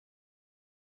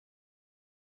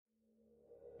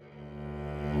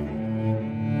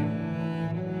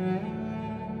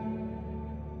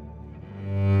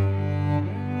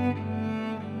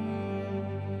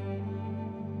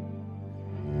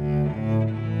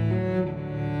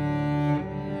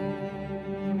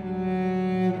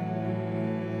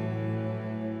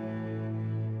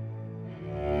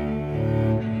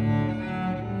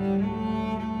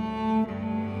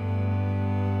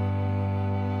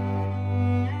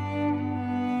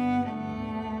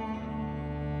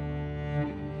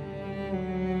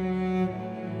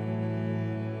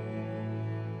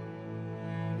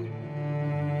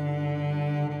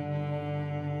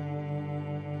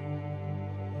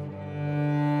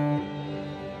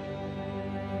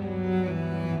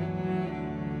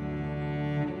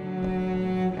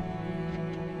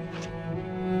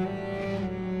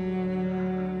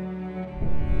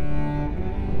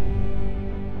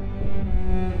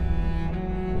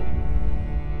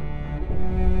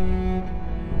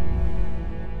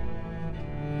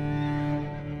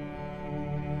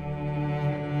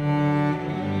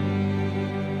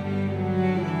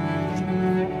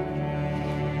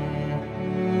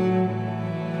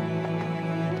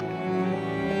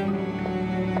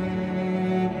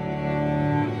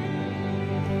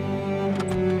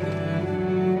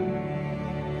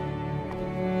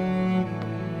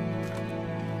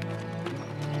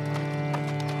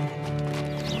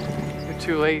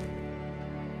Too late.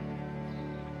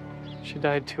 She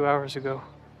died 2 hours ago.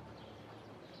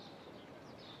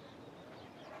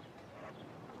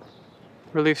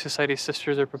 Relief Society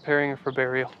sisters are preparing her for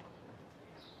burial.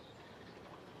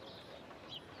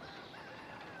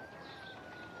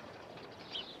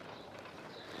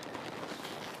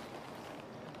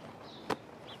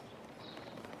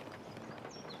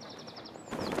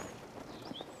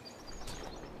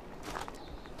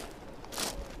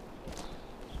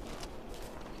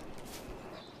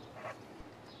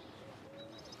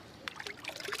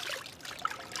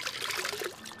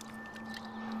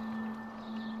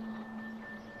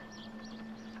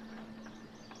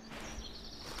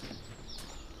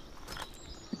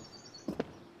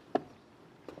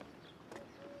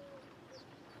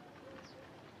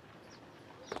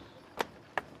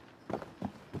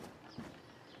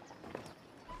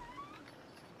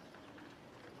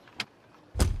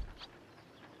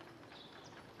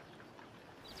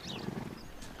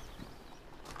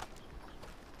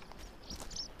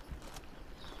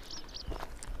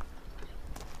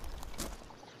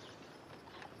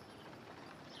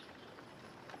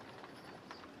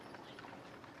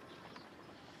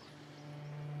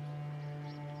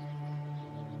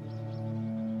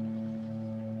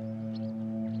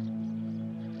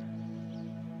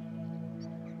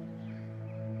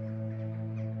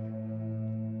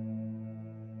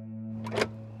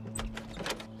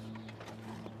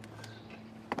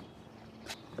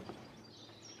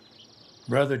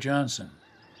 Brother Johnson,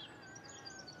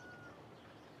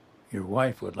 your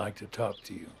wife would like to talk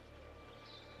to you.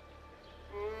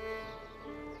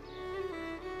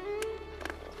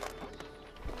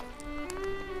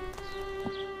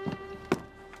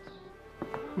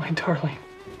 My darling.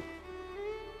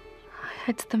 I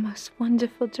had the most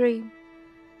wonderful dream.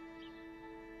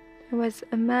 There was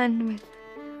a man with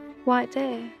white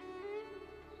hair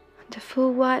and a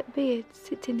full white beard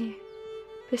sitting here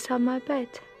beside my bed.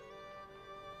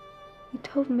 He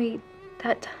told me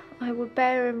that I would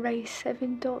bear and raise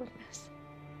 7 daughters.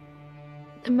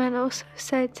 The man also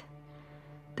said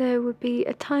there would be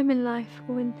a time in life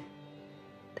when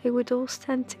they would all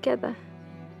stand together.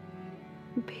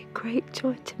 It would be a great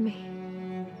joy to me.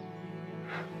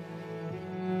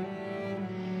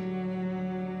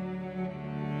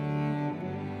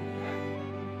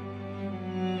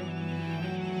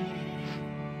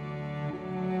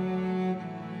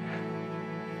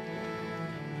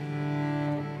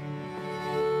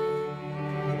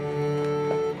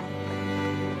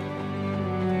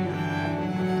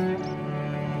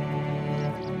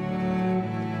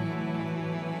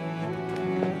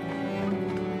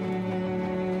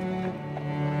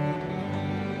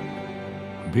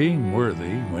 Being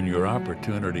worthy when your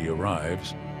opportunity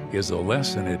arrives is a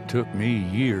lesson it took me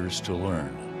years to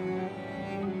learn.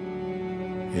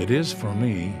 It is, for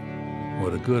me,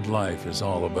 what a good life is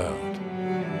all about.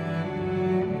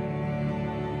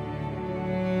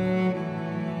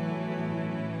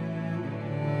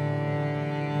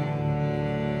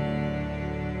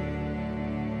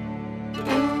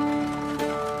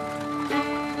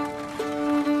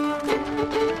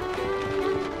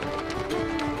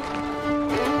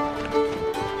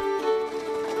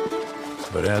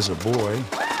 But as a boy,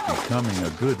 becoming a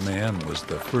good man was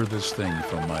the furthest thing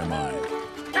from my mind.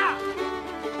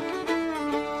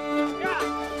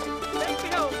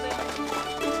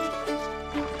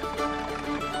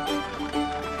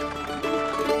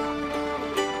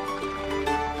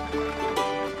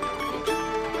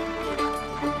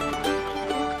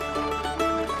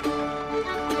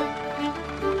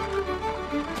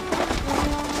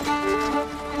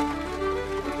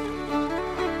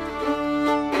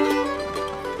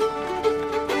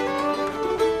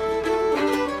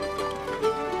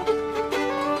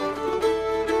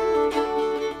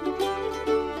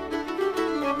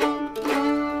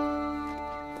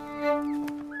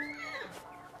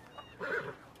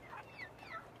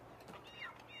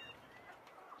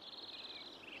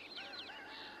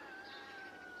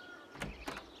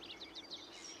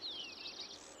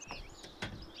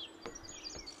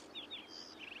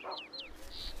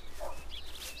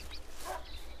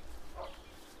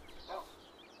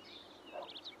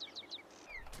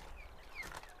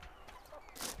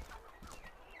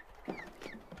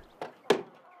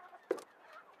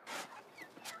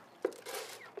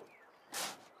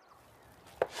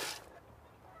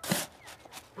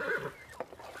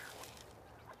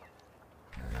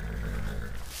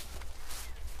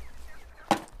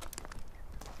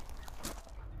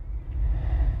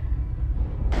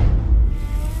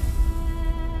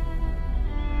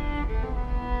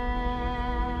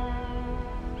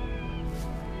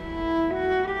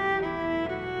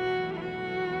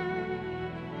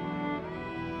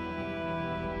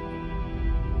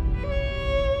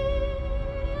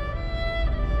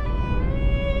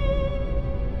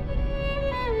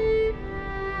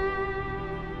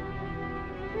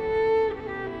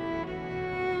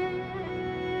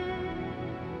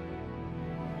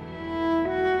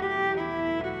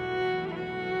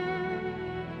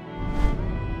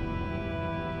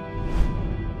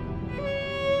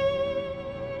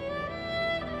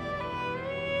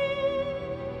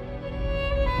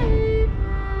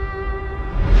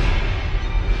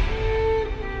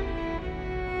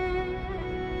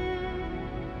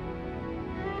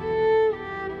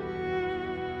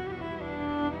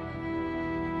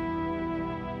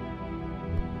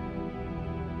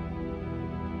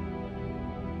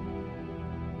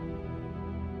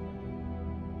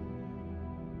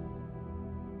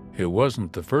 It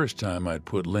wasn't the first time I'd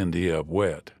put Lindy up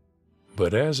wet.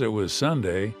 But as it was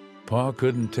Sunday, Pa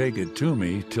couldn't take it to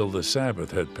me till the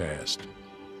Sabbath had passed.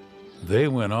 They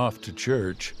went off to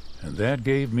church, and that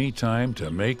gave me time to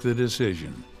make the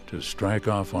decision to strike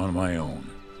off on my own.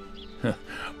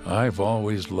 I've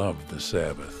always loved the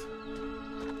Sabbath.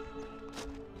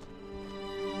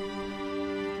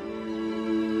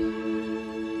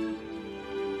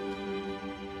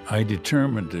 I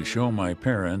determined to show my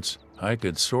parents I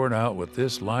could sort out what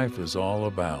this life is all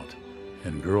about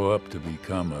and grow up to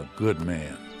become a good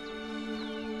man.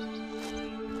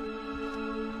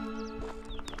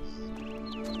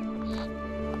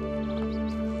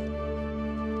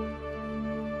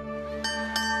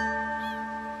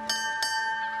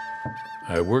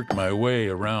 I worked my way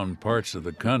around parts of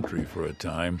the country for a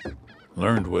time,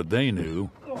 learned what they knew,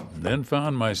 and then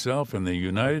found myself in the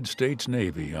United States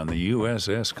Navy on the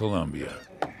USS Columbia.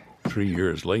 3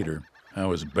 years later, I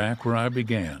was back where I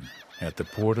began, at the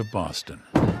port of Boston.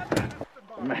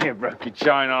 May have broke your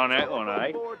chain on that one,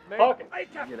 eh? Okay.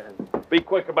 Be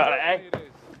quick about it, eh?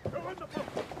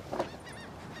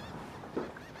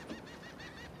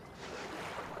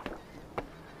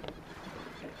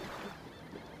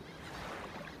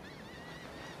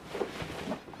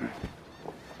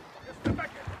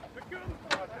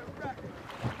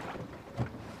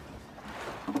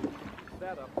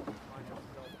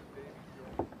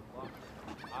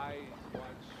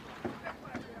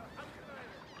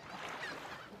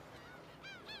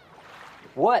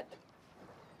 What?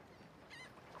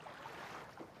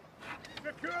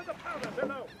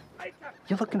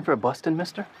 You looking for a bustin',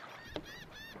 mister?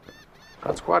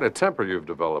 That's quite a temper you've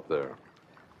developed there.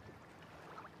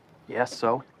 Yes,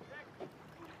 so?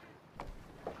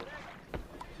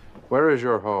 Where is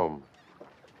your home?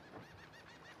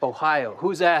 Ohio.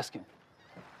 Who's asking?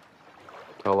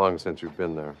 How long since you've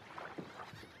been there?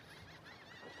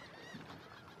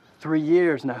 3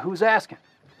 years. Now, who's asking?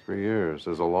 3 years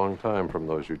is a long time from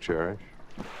those you cherish.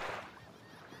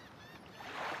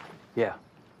 Yeah.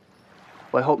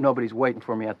 Well, I hope nobody's waiting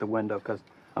for me at the window, because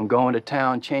I'm going to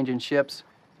town, changing ships,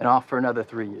 and off for another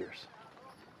 3 years.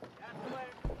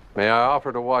 May I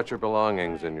offer to watch your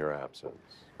belongings in your absence?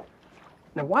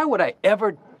 Now, why would I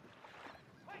ever...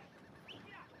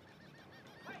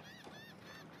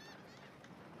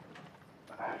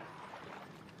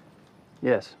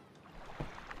 Yes.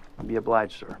 I'll be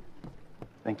obliged, sir.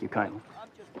 Thank you kindly.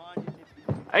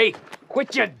 Hey,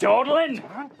 quit your dawdling!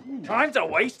 Time's a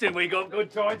wasting. We got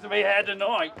good times to be had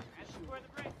tonight.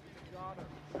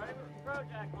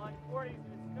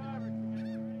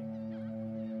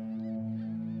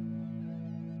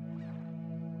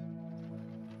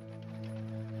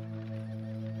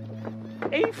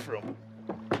 Ephraim?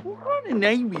 What kind of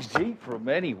name is Ephraim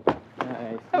anyway?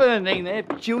 I haven't named that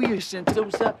peculiar since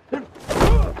those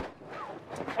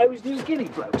those New Guinea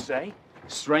blokes, eh?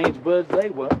 Strange birds they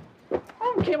were.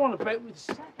 I came on a boat with a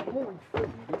sack of holy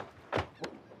food.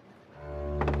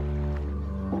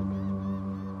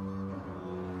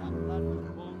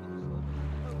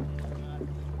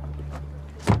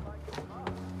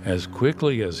 As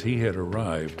quickly as he had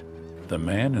arrived, the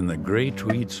man in the gray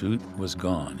tweed suit was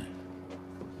gone.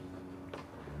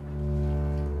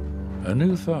 A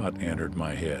new thought entered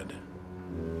my head.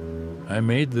 I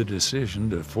made the decision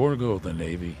to forego the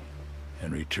Navy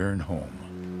and return home.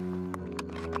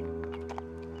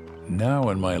 Now,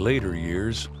 in my later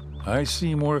years, I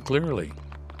see more clearly.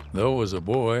 Though as a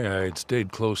boy I had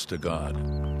stayed close to God,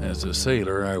 as a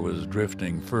sailor I was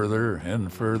drifting further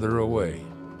and further away.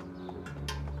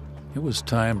 It was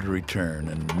time to return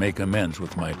and make amends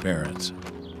with my parents.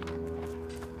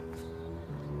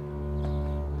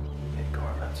 Hey,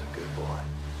 Gorman's a good boy.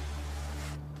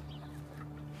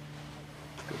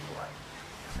 Good boy.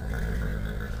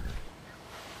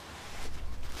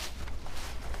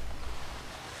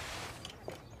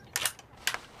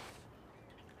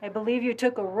 I believe you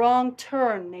took a wrong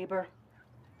turn, neighbor.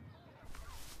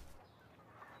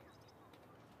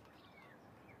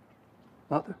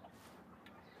 Mother?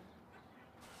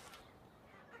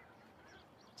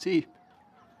 See,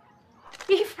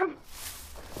 Ephraim!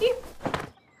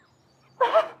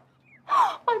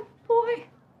 My boy!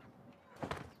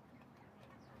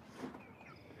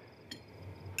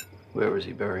 where was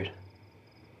he buried?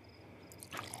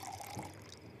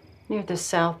 Near the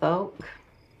South Oak.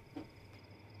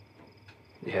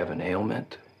 Did he have an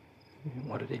ailment?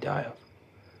 What did he die of?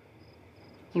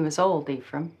 He was old,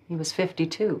 Ephraim. He was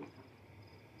 52.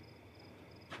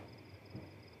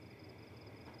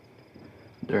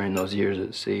 During those years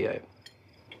at sea, I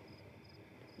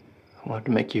wanted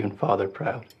to make you and Father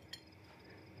proud.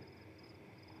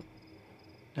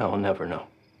 Now I'll never know.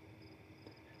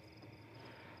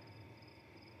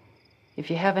 If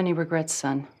you have any regrets,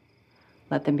 son,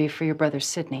 let them be for your brother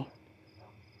Sidney.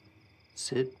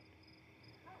 Sid?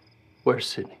 Where's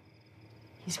Sidney?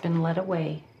 He's been led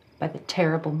away by the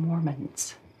terrible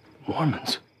Mormons.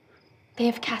 Mormons? They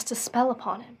have cast a spell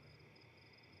upon him.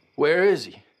 Where is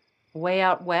he? Way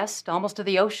out west, almost to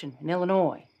the ocean, in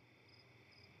Illinois.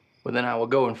 Well, then I will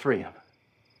go and free him.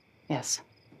 Yes,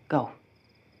 go.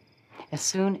 As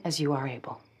soon as you are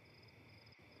able.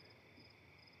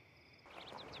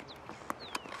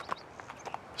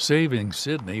 Saving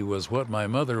Sidney was what my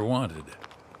mother wanted,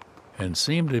 and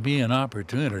seemed to be an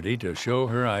opportunity to show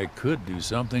her I could do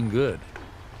something good.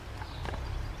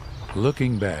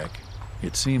 Looking back,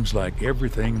 it seems like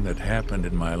everything that happened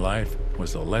in my life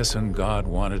was a lesson God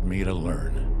wanted me to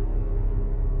learn.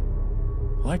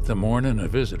 Like the morning a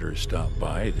visitor stopped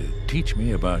by to teach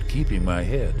me about keeping my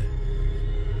head.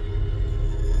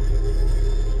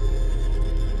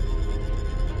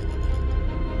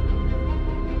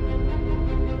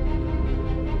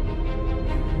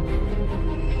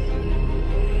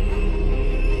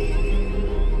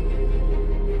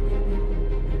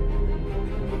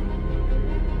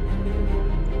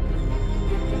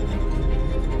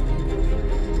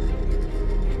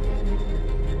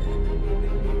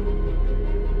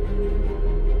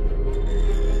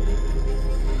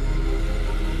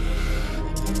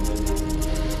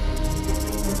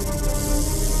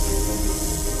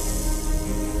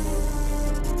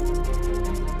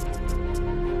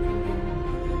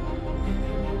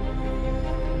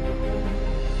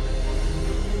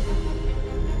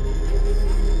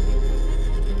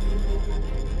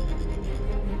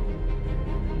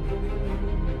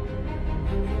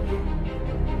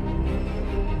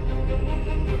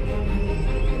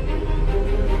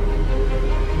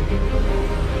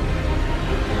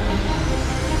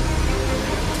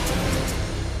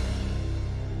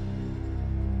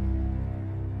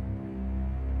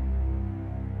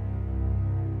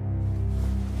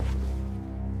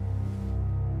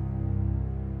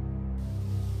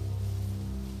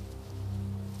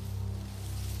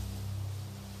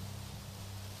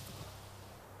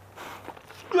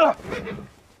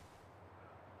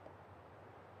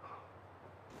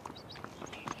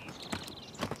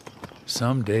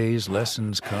 Some days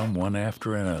lessons come one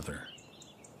after another.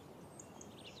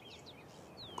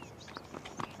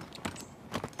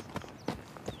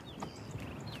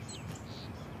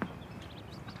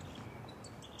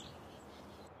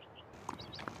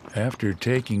 After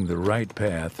taking the right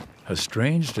path, a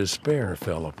strange despair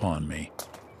fell upon me,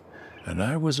 and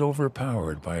I was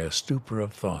overpowered by a stupor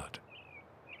of thought.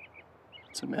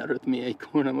 What's the matter with me,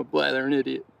 Acorn? I'm a blathering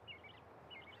idiot.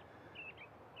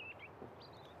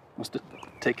 Must have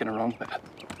taken a wrong path.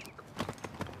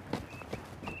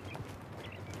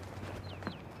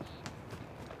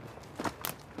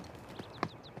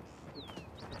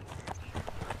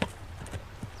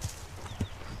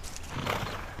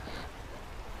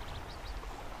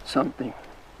 Something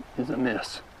is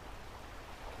amiss.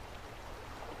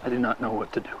 I do not know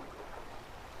what to do.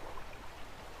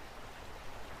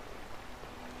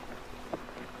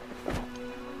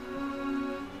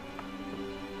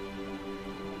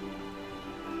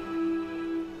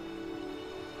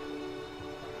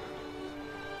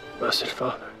 Blessed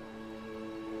Father,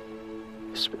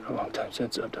 it's been a long time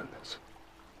since I've done this.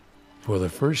 For the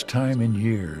first time in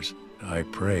years, I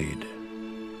prayed.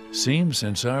 Seems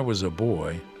since I was a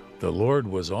boy, the Lord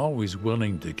was always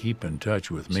willing to keep in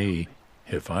touch with me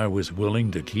if I was willing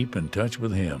to keep in touch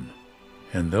with Him.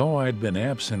 And though I'd been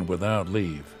absent without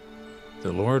leave,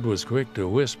 the Lord was quick to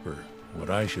whisper what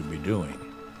I should be doing.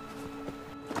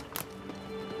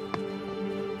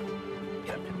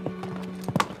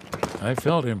 I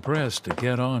felt impressed to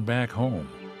get on back home.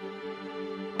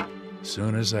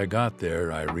 Soon as I got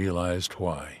there, I realized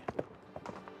why.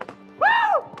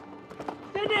 Woo!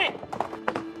 Did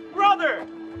it! Brother!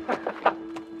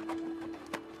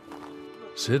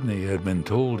 Sidney had been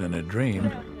told in a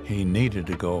dream he needed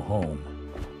to go home.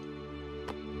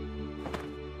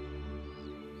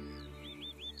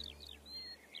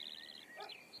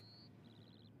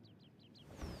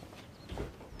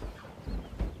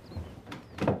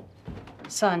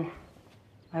 Son,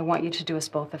 I want you to do us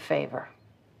both a favor.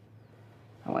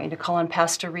 I want you to call on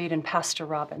Pastor Reed and Pastor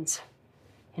Robbins.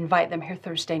 Invite them here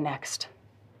Thursday next.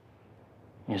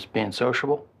 You just being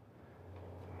sociable?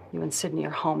 You and Sidney are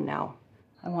home now.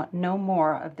 I want no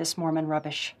more of this Mormon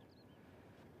rubbish.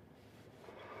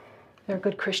 They're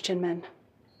good Christian men.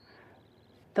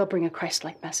 They'll bring a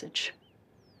Christ-like message.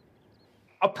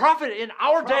 A prophet in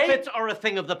our day? Prophets are a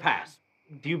thing of the past.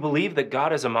 Do you believe that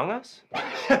God is among us?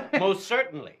 Most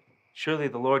certainly. Surely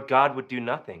the Lord God would do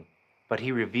nothing But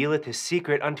he revealeth his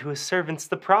secret unto his servants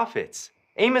the prophets.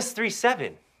 Amos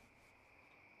 3:7.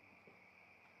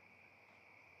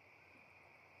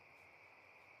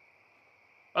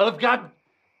 Well, if God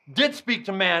did speak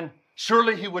to man,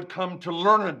 surely he would come to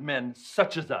learned men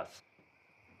such as us.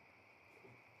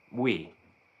 We.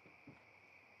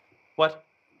 What?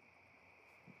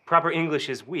 Proper English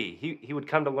is we. He would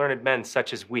come to learned men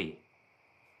such as we.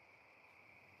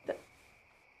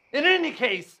 In any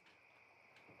case,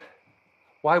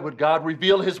 why would God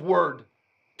reveal his word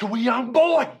to a young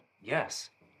boy?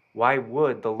 Yes. Why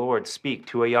would the Lord speak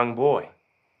to a young boy?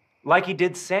 Like he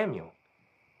did Samuel.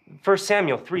 1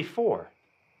 Samuel 3:4.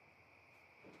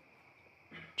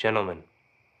 Gentlemen,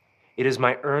 it is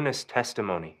my earnest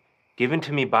testimony, given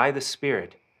to me by the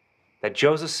Spirit, that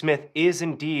Joseph Smith is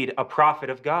indeed a prophet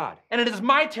of God. And it is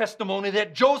my testimony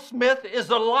that Joe Smith is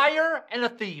a liar and a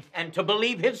thief. And to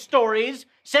believe his stories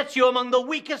sets you among the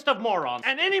weakest of morons.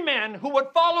 And any man who would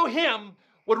follow him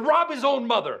would rob his own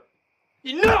mother.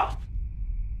 Enough!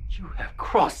 You have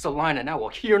crossed the line and I will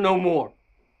hear no more.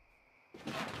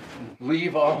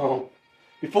 Leave our home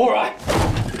before I...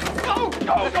 Go,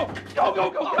 go, go, go,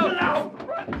 go, go, go now!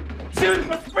 Choose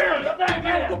the spirit of that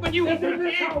man! Open you into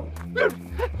this house!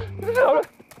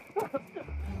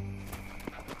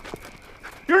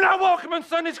 You're not welcome in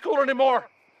Sunday school anymore!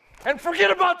 And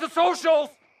forget about the socials!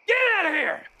 Get out of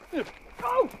here!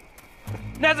 Oh!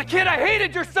 And as a kid, I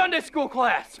hated your Sunday school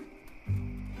class!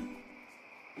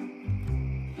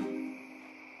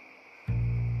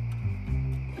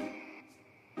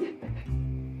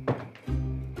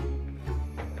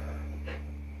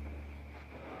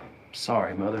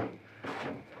 Sorry, Mother.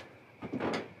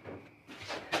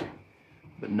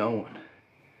 But no one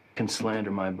can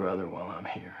slander my brother while I'm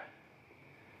here.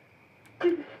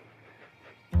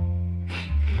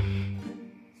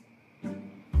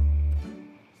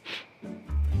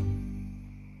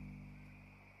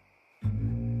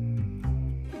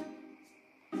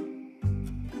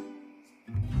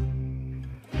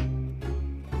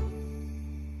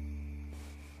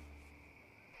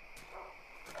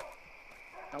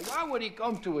 Now, why would he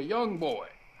come to a young boy?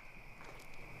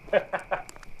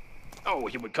 Oh,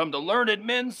 he would come to learned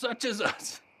men such as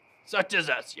us. Such as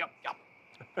us, yup, yup.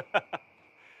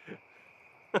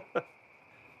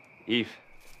 Eve,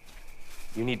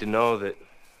 you need to know that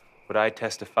what I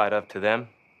testified of to them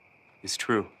is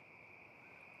true.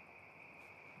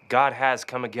 God has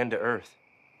come again to earth,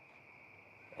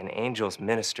 and angels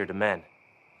minister to men.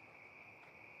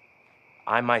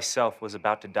 I myself was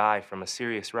about to die from a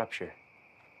serious rupture,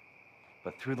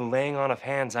 but through the laying on of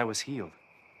hands, I was healed.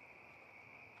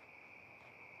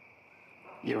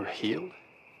 You were healed?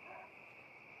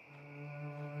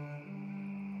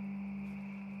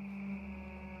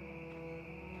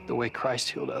 The way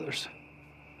Christ healed others?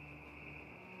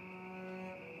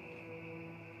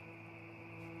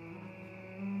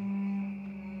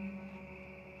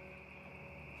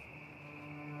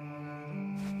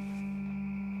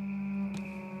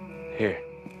 Here,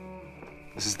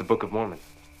 this is the Book of Mormon.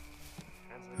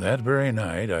 That very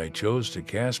night, I chose to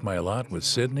cast my lot with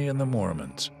Sidney and the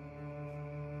Mormons.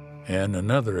 And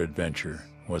another adventure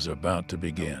was about to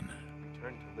begin.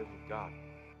 Return to live with God.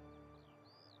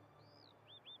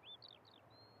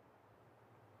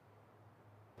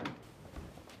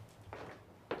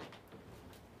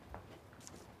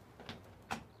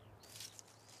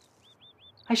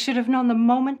 I should have known the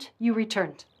moment you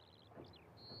returned.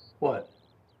 What?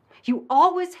 You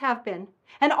always have been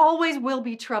and always will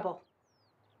be trouble.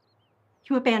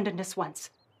 You abandoned us once,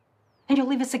 and you'll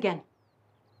leave us again.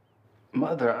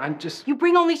 Mother, I'm just... You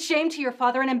bring only shame to your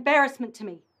father and embarrassment to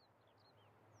me.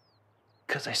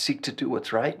 Because I seek to do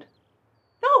what's right?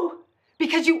 No,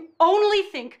 because you only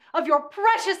think of your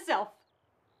precious self.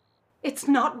 It's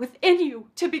not within you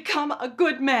to become a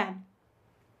good man.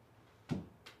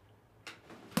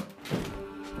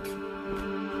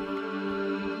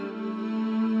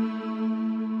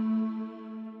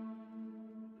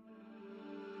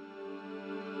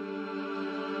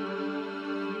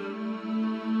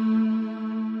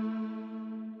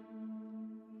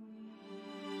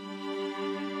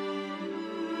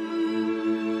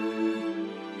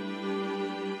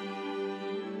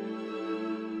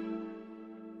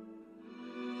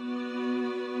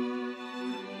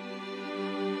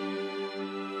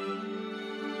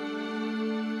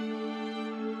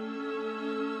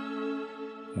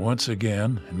 Once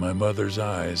again, in my mother's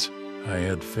eyes, I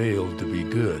had failed to be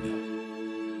good.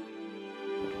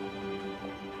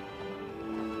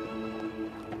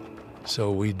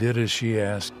 So we did as she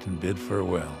asked and bid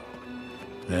farewell,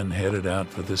 then headed out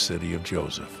for the city of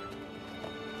Joseph.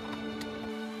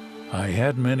 I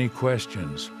had many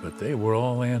questions, but they were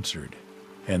all answered,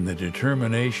 and the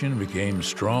determination became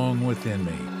strong within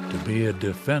me to be a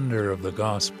defender of the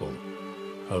gospel,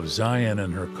 of Zion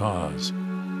and her cause,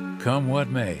 come what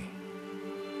may.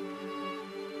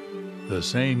 The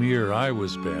same year I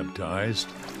was baptized,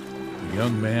 a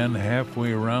young man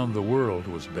halfway around the world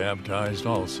was baptized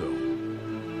also.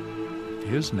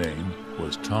 His name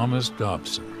was Thomas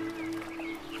Dobson.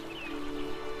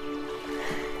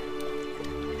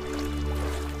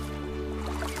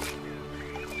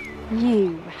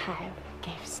 You have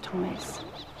gifts, Thomas.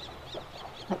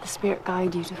 Let the Spirit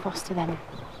guide you to foster them.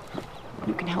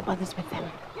 You can help others with them.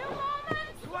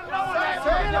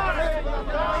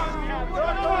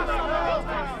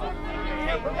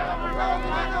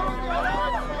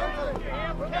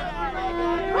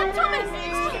 Run, Thomas!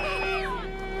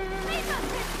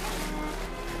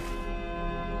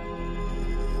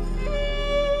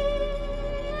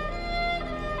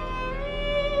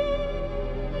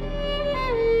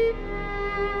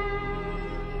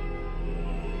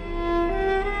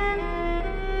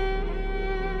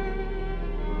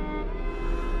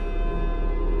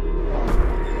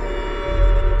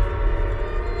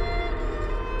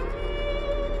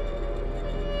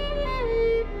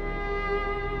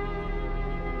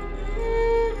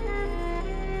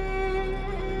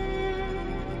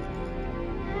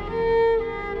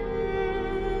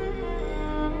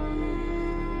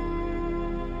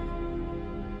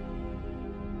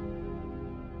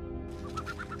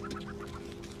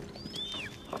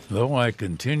 Though I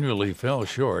continually fell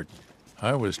short,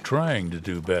 I was trying to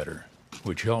do better,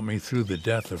 which helped me through the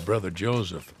death of Brother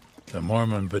Joseph, the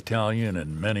Mormon battalion,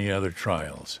 and many other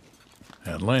trials.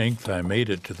 At length, I made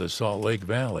it to the Salt Lake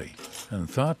Valley and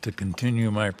thought to continue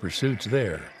my pursuits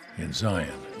there in Zion.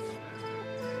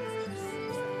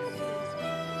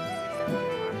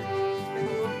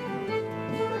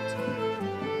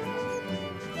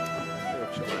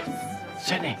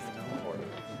 Sydney,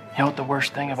 you know what the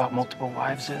worst thing about multiple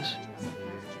wives is?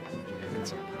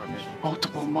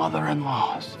 Multiple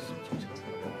mother-in-laws.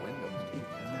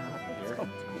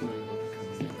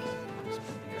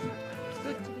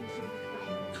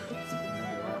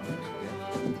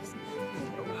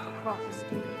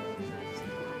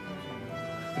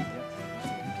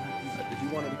 Did you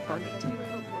want to be part of it?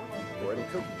 Or any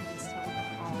cookies?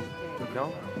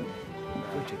 No?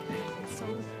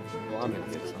 Well, I'm gonna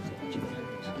get something.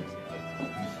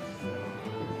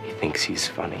 He thinks he's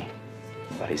funny,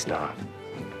 but he's not.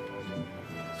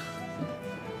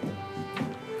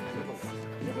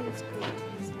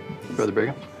 Brother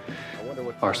Brigham,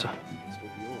 Arsa.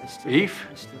 Eve,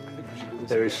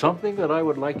 there is something that I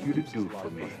would like you to do for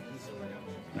me.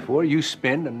 Before you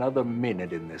spend another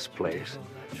minute in this place,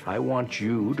 I want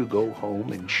you to go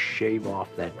home and shave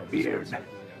off that beard.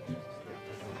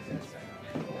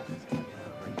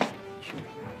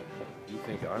 You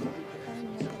think I'm...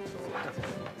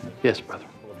 Yes, brother.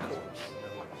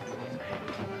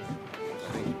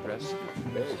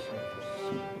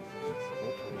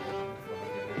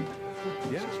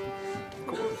 Yeah, of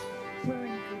course.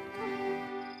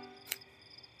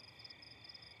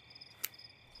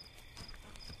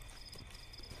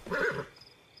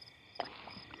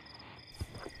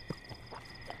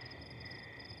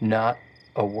 Not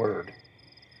a word.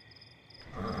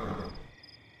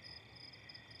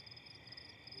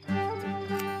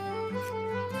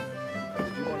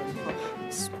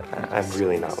 I'm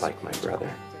really not like my brother.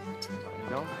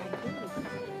 No?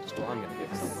 Well, I'm gonna get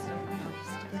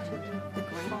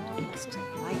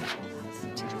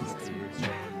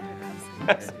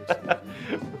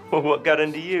Well, what got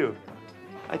into you?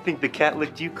 I think the cat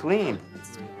licked you clean.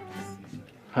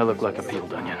 I look like a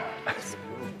peeled onion.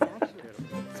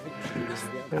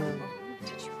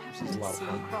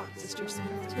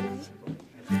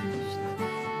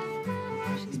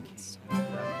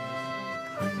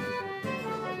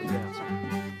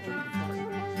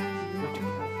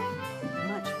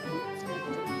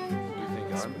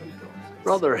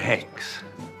 Brother Hanks,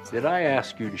 did I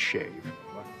ask you to shave?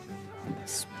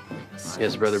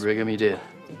 Yes, Brother Brigham, you did.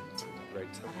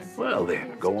 Well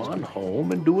then, go on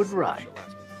home and do it right.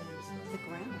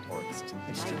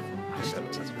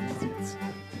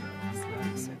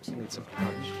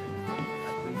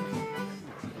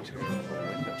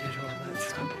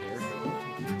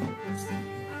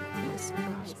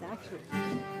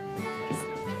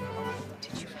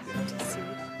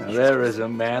 Now, there is a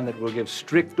man that will give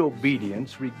strict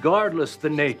obedience regardless the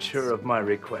nature of my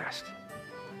request.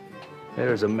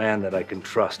 There is a man that I can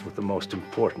trust with the most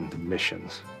important of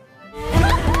missions.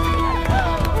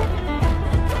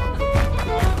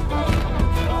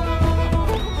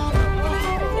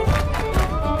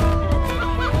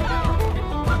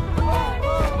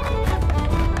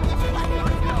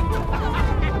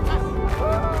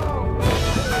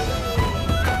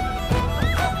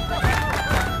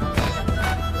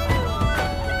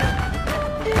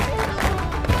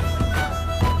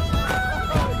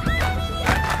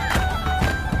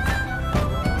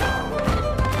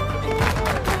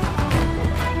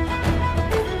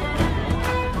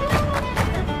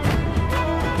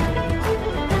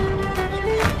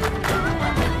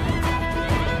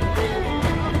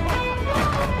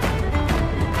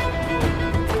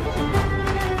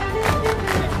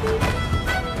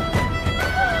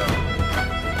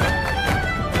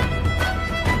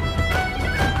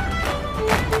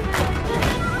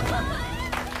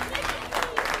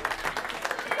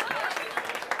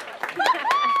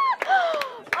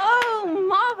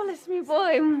 my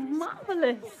boy,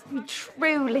 marvellous. You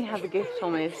truly have a gift,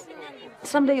 Thomas.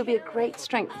 Someday you'll be a great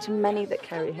strength to many that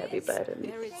carry heavy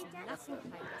burdens.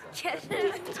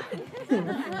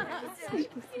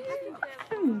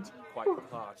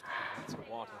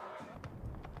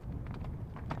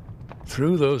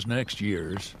 Through those next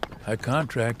years, I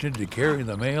contracted to carry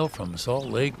the mail from Salt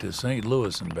Lake to St.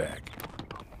 Louis and back.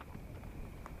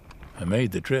 I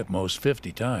made the trip most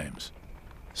 50 times.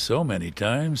 So many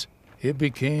times, it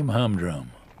became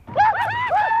humdrum.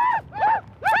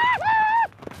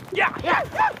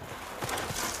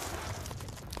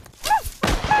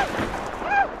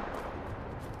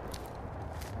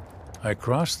 I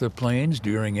crossed the plains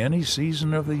during any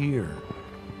season of the year.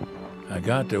 I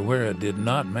got to where it did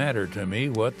not matter to me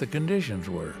what the conditions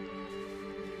were.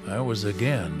 I was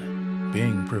again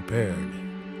being prepared.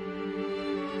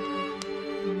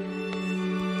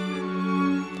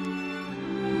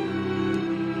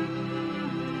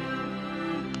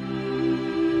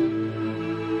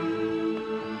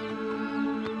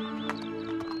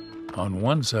 On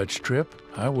one such trip,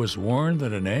 I was warned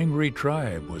that an angry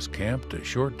tribe was camped a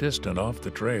short distance off the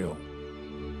trail.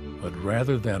 But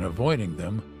rather than avoiding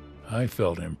them, I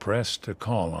felt impressed to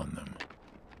call on them.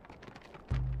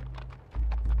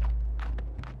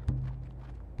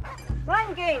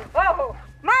 Mangin, oho!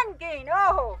 Mangin,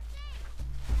 oho!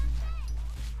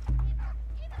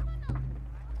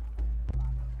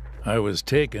 I was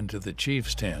taken to the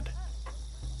chief's tent.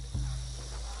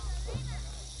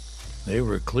 They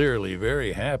were clearly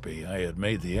very happy I had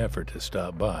made the effort to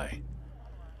stop by.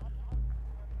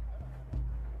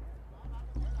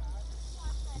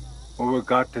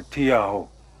 Uwagata tiaho.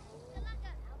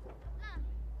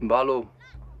 Mbalo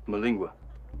Malingwa.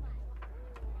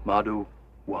 Madu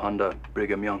Wahanda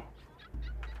Brigham Young.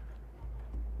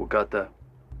 Wagata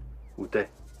Ute.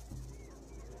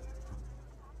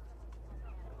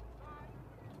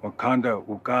 Wakanda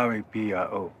Ugawi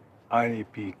Piao. Ai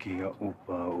Piki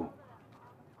Upao.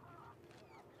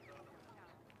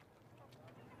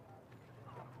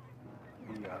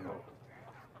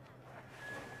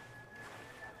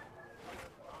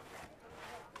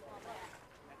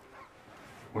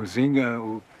 Wazinga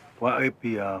u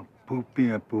waipia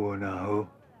pupia puona ho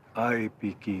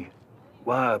aipiki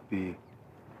wapi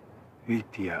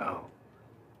vitiao.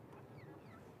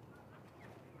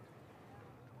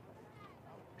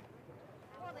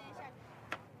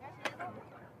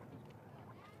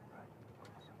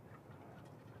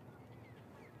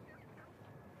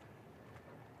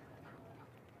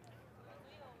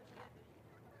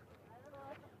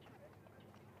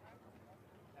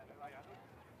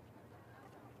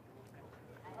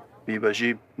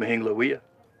 Bibaji Mahinglawia.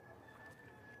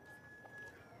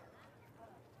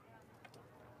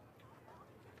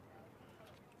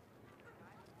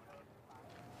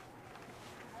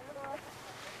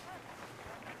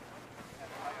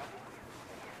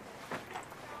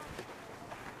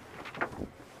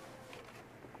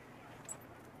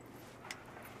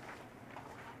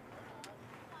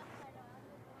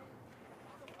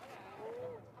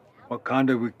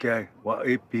 Wakanda wike wa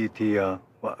epitia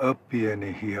wa apia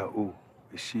ne hia u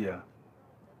isia.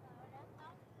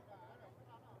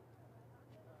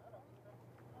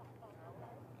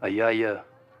 Ayaya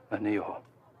Aneho.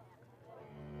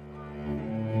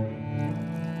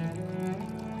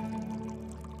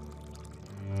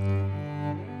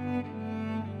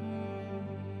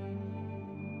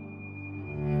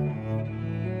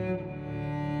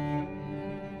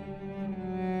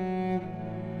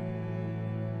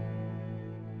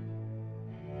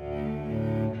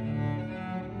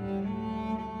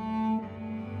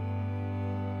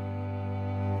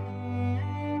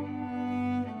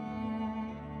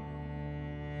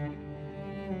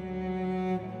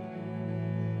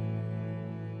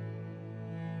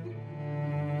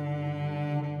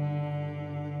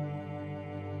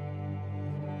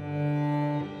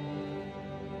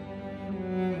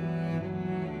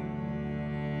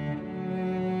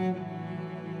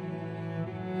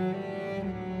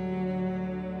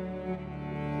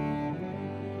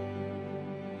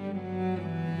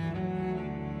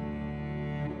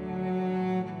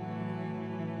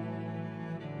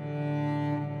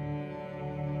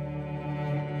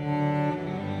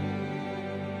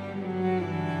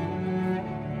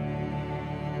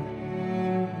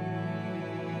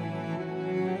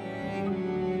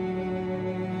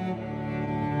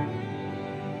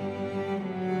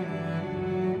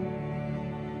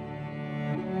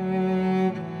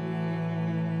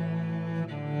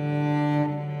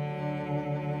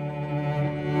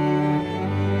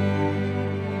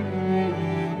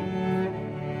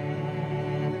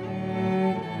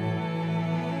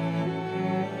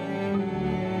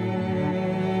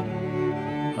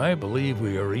 I believe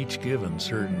we are each given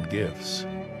certain gifts.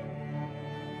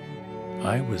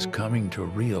 I was coming to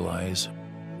realize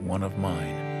one of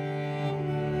mine.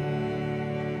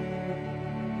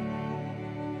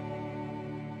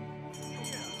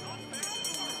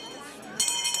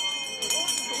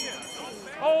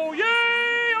 Oh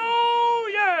yay! Oh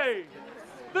yay!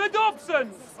 The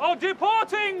Dobsons are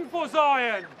departing for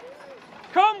Zion.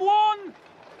 Come one,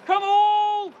 come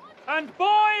all, and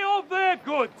buy of their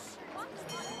goods.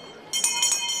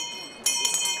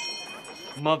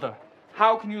 Mother,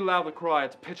 how can you allow the crier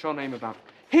to pitch our name about?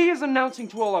 He is announcing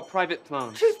to all our private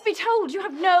plans. Truth be told, you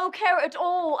have no care at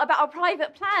all about our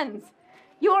private plans.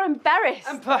 You're embarrassed.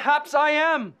 And perhaps I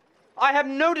am. I have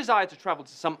no desire to travel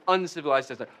to some uncivilized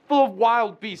desert full of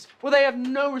wild beasts where they have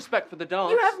no respect for the dance.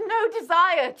 You have no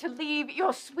desire to leave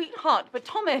your sweetheart, but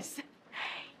Thomas,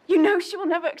 you know she will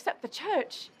never accept the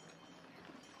church.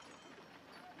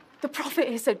 The prophet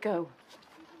here said go.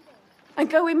 And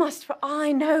go we must, for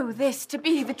I know this to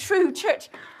be the true church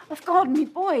of God, me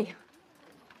boy.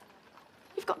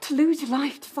 You've got to lose your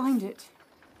life to find it.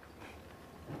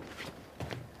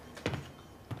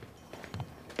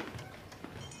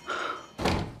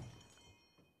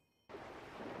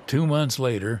 Two months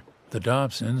later, the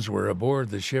Dobsons were aboard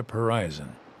the ship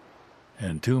Horizon.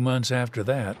 And 2 months after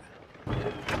that,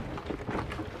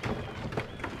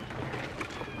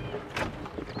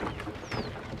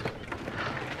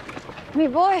 Me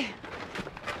boy,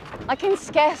 I can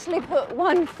scarcely put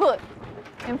one foot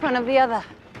in front of the other.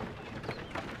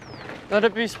 Let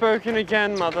it be spoken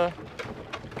again, Mother.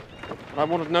 I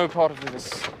wanted no part of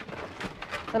this.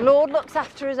 The Lord looks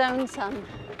after his own son.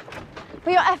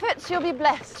 For your efforts, you'll be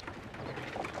blessed.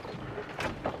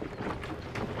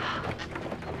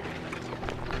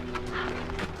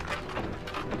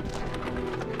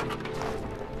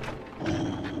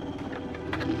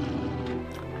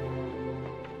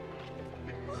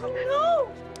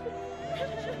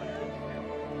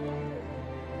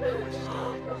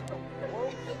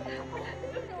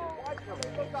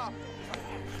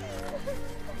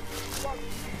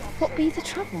 What be the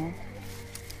trouble?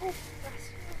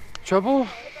 Trouble?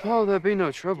 Oh, there'd be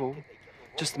no trouble.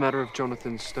 Just a matter of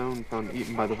Jonathan's stone found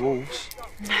eaten by the wolves.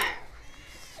 No.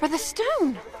 Brother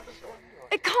Stone!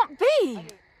 It can't be!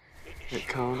 It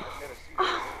can't.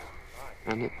 Oh.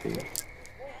 And it be.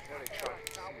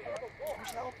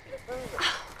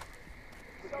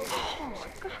 Oh,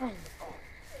 God.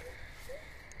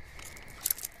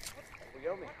 We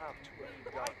only have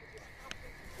 2 guns.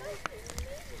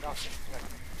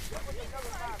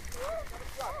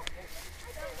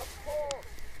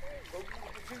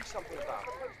 Do something about it.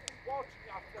 What?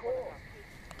 Of course.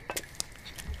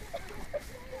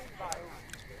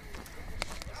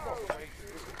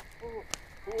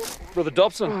 Brother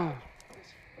Dobson.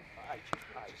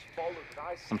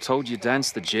 I'm told you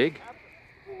danced the jig.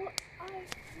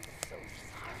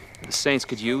 The Saints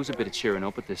could use a bit of cheering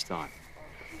up at this time.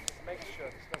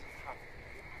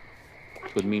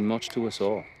 It would mean much to us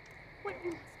all.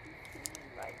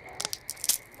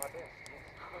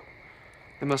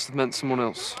 It must have meant someone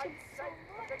else.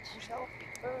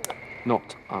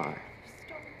 Not I.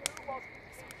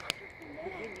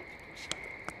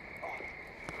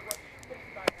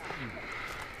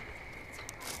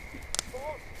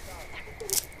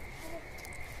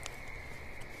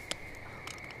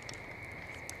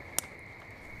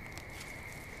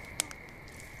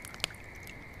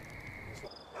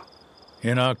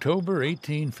 in October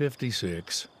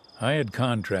 1856, I had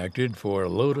contracted for a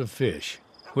load of fish,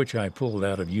 which I pulled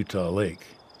out of Utah Lake.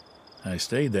 I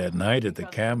stayed that night at the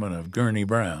cabin of Gurney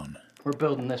Brown. We're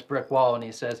building this brick wall, and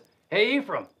he says, "Hey,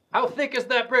 Ephraim, how thick is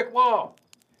that brick wall?"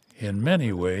 In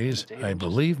many ways, I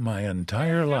believe my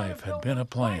entire life had been a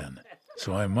plan,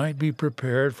 so I might be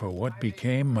prepared for what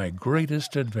became my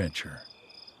greatest adventure.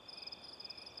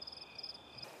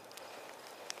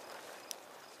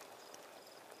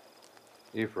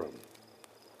 Ephraim.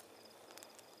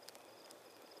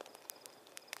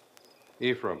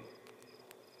 Ephraim.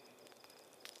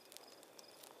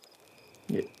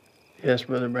 Yes,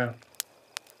 Brother Brown.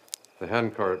 The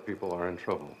Handcart people are in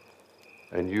trouble,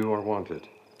 and you are wanted.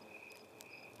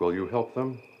 Will you help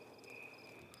them?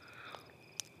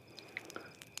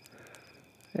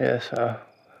 Yes,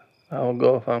 I'll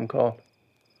go if I'm called.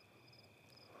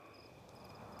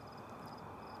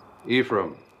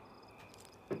 Ephraim,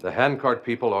 the Handcart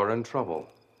people are in trouble,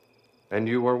 and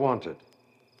you are wanted.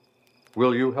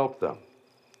 Will you help them?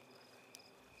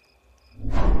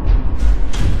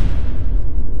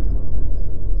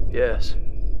 Yes.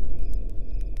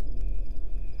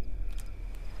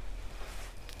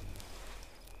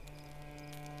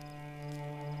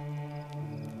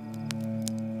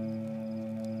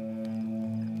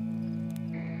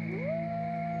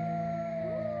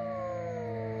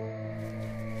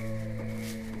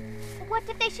 What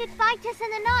if they should fight us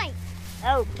in the night?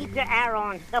 Oh, keep your hair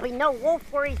on. There'll be no wolf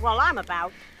worries while I'm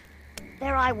about.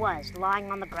 There I was,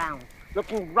 lying on the ground,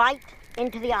 looking right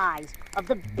into the eyes of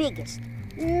the biggest,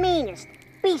 meanest,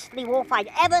 beastly wolf I'd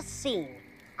ever seen.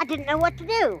 I didn't know what to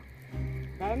do.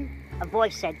 Then a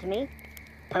voice said to me,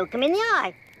 poke him in the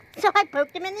eye. So I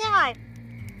poked him in the eye.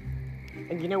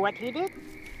 And you know what he did?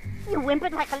 He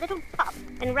whimpered like a little pup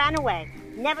and ran away,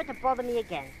 never to bother me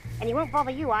again. And he won't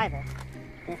bother you either.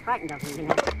 They're frightened of me, you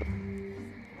know.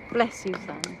 Bless you,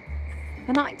 son.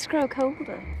 The nights grow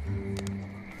colder.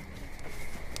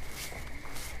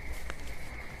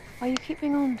 Are you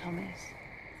keeping on, Thomas?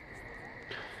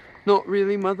 Not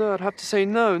really, Mother. I'd have to say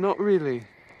no, not really.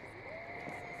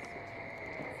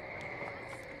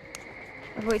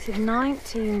 I've waited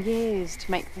 19 years to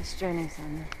make this journey,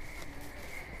 son.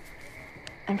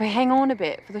 And if I hang on a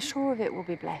bit, for the shore of it will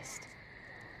be blessed.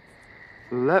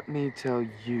 Let me tell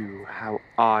you how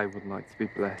I would like to be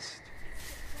blessed.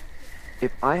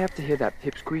 If I have to hear that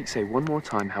pipsqueak say one more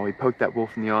time how he poked that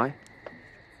wolf in the eye,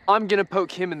 I'm gonna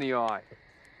poke him in the eye.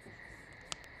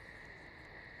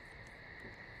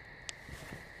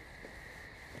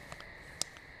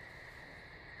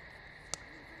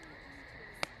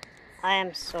 I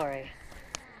am sorry.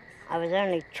 I was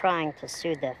only trying to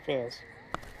soothe their fears.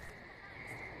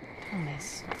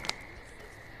 Thomas.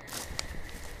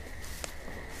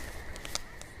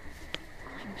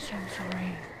 I'm so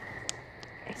sorry.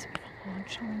 It's been a hard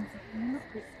time for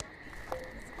you.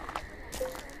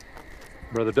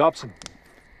 Brother Dobson.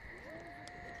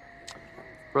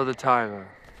 Brother Tyler.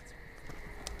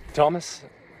 Thomas,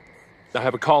 I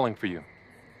have a calling for you.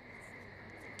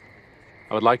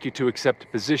 I would like you to accept a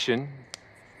position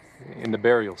in the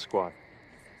burial squad.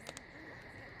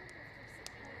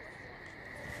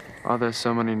 Are there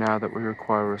so many now that we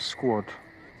require a squad?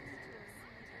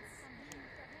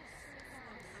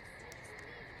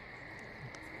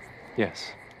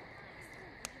 Yes.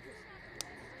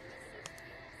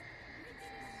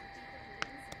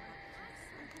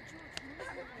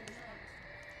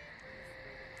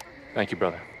 Thank you,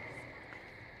 brother.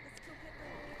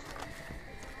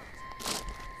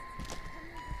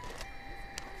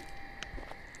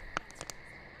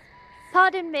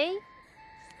 Pardon me.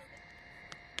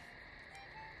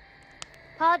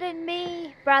 Pardon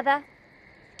me, brother.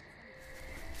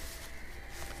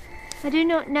 I do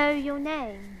not know your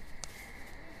name.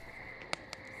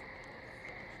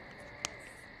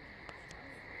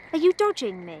 Are you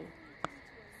dodging me?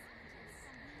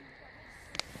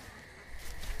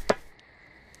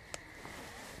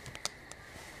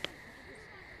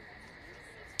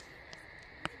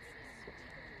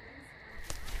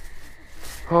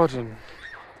 Pardon.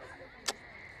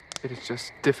 It is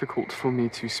just difficult for me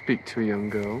to speak to a young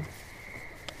girl,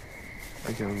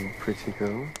 a young, pretty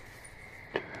girl,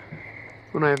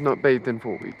 when I have not bathed in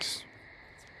 4 weeks.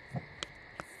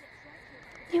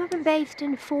 You haven't bathed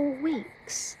in 4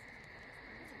 weeks.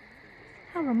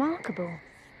 How remarkable.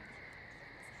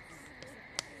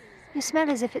 You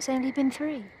smell as if it's only been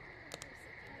 3.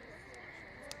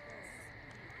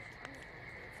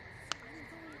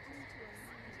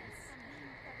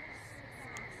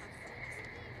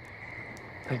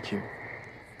 Thank you.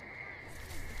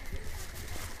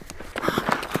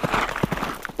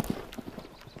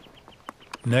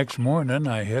 Next morning,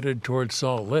 I headed toward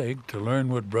Salt Lake to learn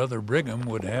what Brother Brigham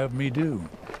would have me do.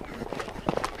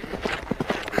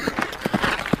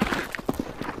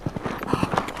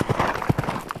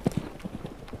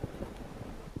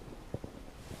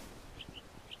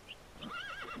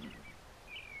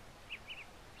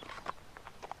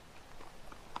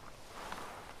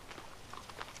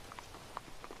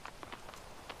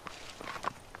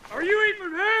 Are you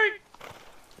Ephraim Hanks?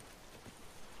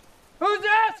 Who's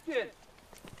asking?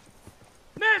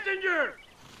 Messenger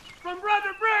from Brother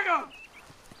Brigham.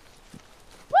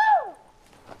 Woo!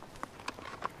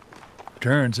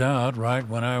 Turns out, right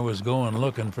when I was going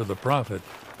looking for the prophet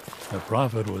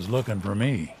was looking for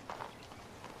me.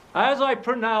 As I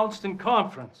pronounced in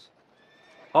conference,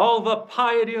 all the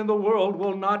piety in the world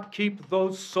will not keep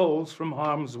those souls from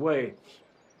harm's way.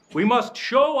 We must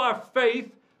show our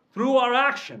faith through our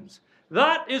actions.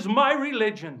 That is my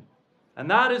religion,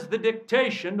 and that is the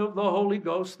dictation of the Holy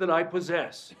Ghost that I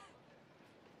possess.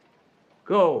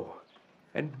 Go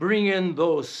and bring in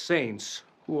those saints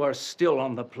who are still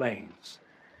on the plains.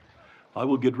 I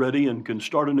will get ready and can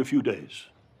start in a few days.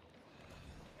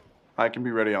 I can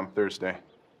be ready on Thursday.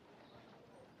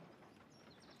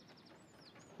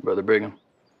 Brother Brigham,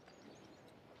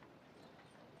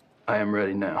 I am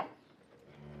ready now.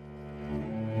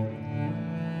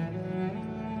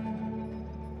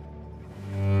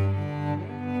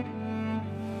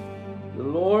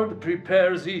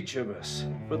 prepares each of us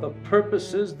for the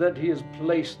purposes that He has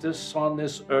placed us on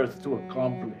this earth to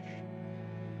accomplish.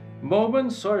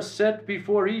 Moments are set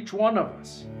before each one of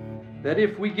us that,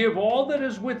 if we give all that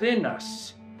is within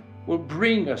us, will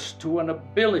bring us to an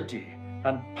ability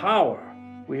and power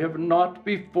we have not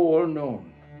before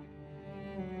known.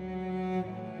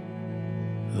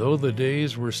 Though the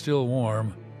days were still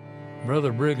warm,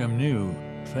 Brother Brigham knew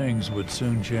things would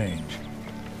soon change.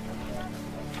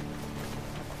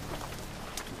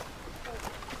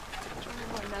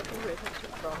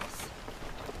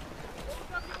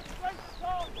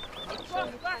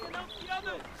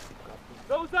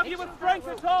 Those of you with strength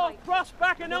at all, cross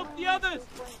back and help the others.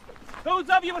 Those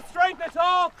of you with strength at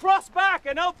all, cross back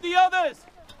and help the others.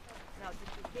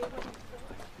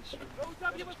 Those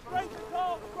of you with strength at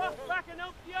all, cross back and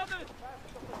help the others.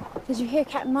 Did you hear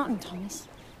Captain Martin, Thomas?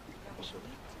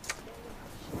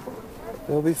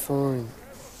 They'll be fine.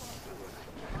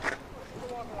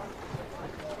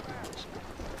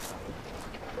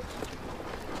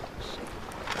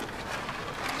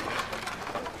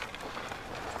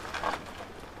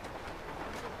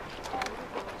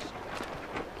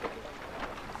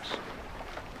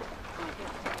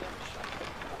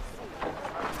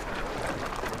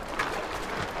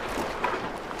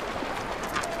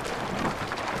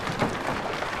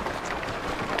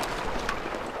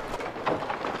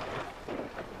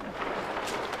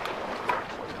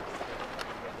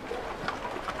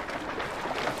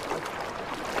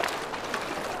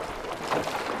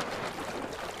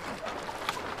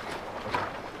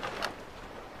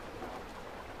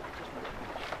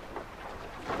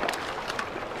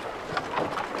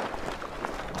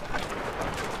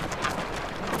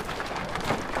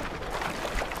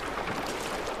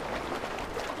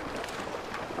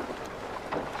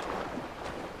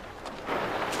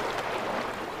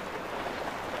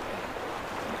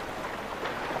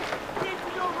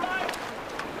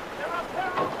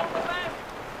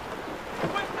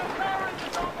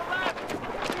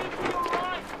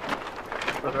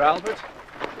 Brother Albert,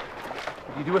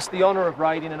 would you do us the honor of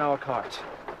riding in our cart?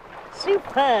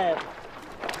 Superb.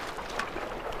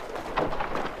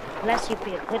 Bless you for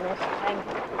your goodness.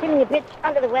 I'm feeling a bit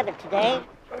under the weather today.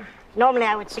 Normally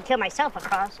I would secure myself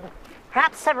across, and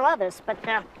perhaps several others, but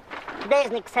today's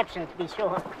an exception, to be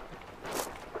sure.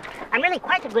 I'm really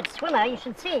quite a good swimmer, you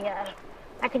should see.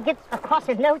 I could get across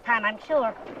in no time, I'm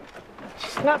sure.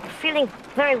 Just not feeling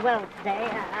very well today.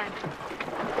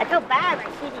 I feel bad. I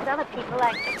see these other people.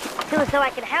 I feel as though I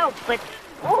could help, but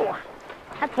oh,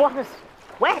 that water's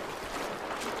wet.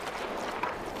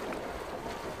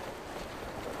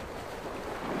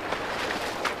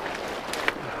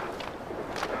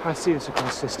 I see us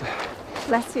across, sister.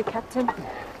 Bless you, Captain.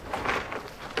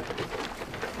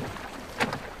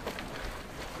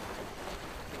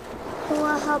 Who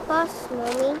will help us,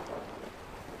 Mommy?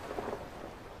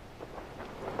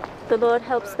 The Lord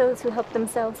helps those who help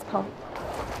themselves, Paul.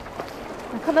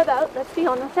 Now come about, let's be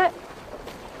on with it.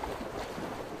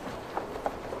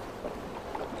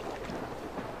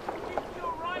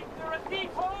 There are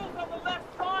deep holes on the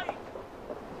left side.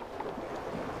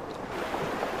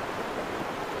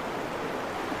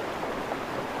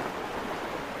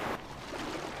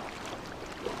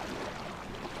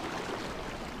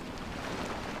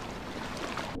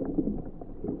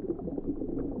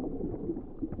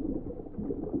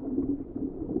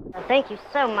 Thank you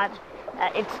so much.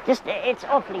 It's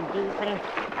awfully deep,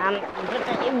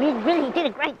 and we really did a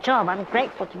great job. I'm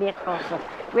grateful to be across. So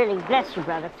really, bless you,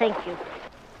 brother. Thank you.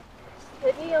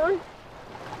 Steady on.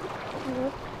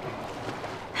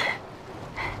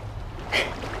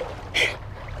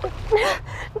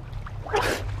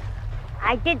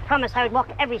 I did promise I would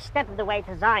walk every step of the way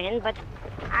to Zion, but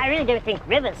I really don't think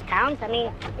rivers count. I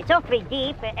mean, it's awfully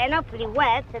deep and awfully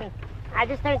wet, and I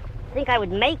just don't think I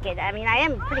would make it. I mean, I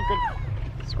am a pretty good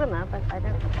swimmer, but I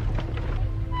don't...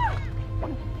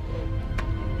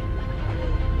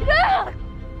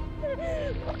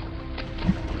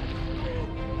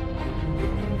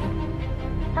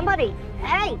 Somebody,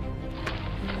 hey!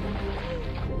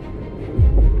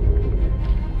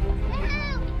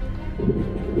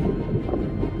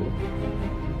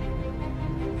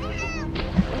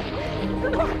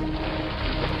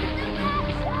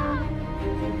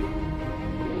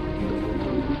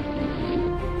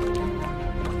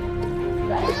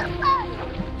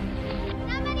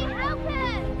 Somebody help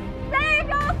him! Save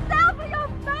yourself or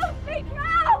you'll both be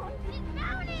drowned! He's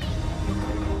drowning!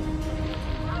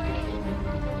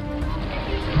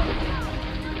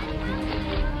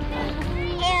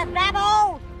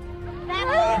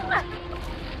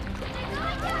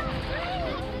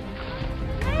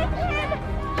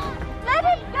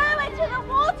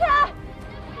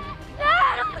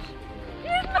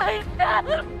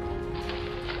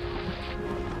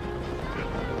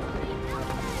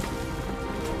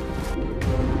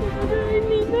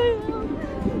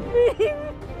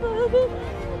 Under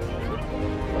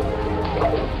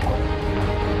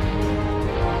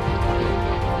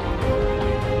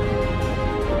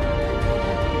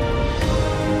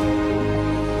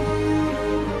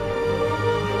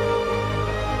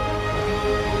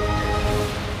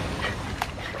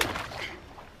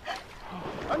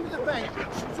the bank.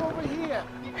 It's over here.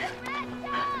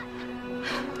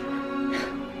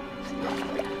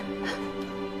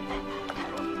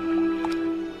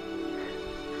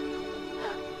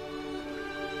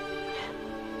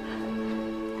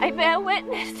 I bear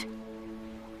witness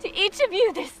to each of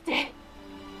you this day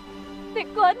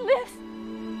that God lives.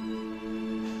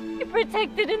 He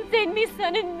protected and saved me,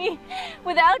 son, and me.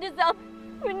 Without his help,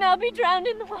 we'd now be drowned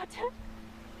in the water.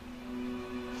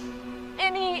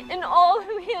 Any and all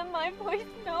who hear my voice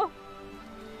know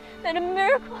that a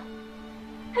miracle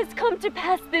has come to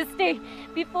pass this day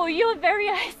before your very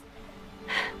eyes.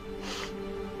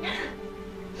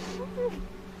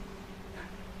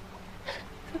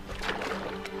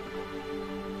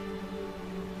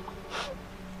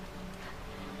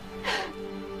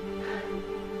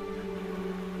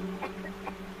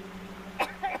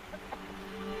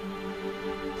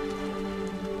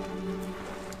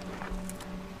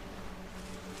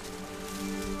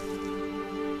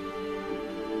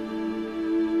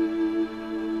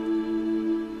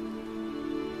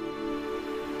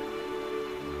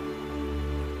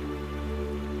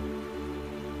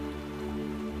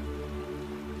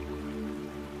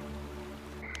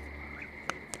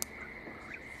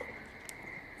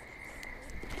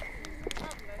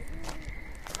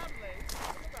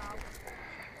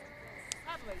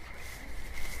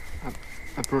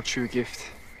 I brought you a gift.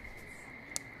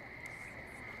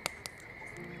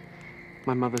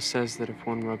 My mother says that if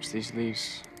one rubs these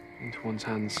leaves into one's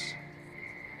hands,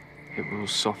 it will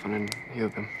soften and heal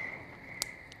them.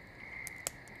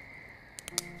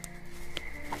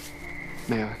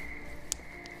 May I?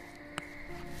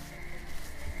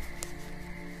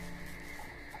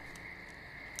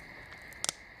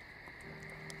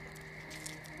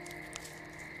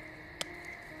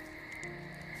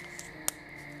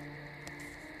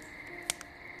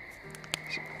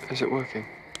 Is it working?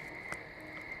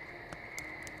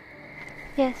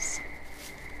 Yes.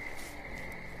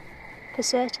 For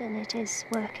certain it is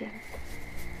working.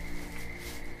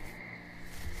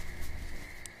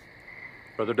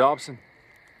 Brother Dobson.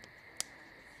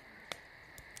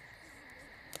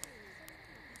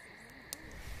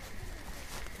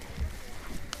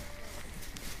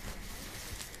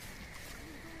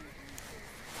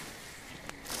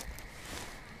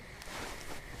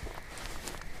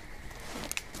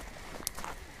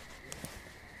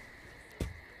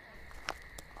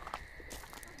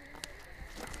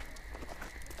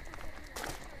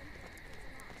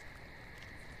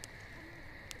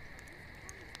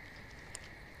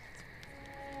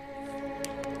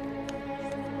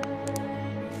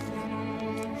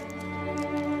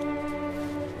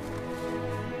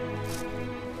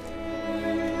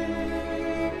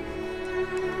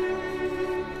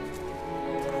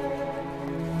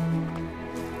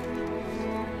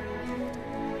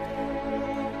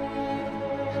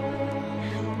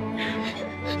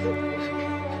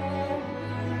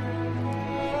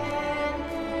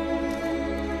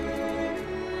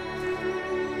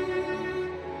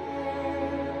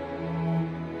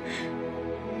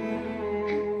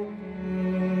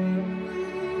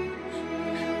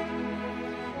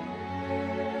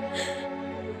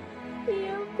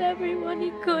 Everyone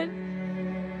he could.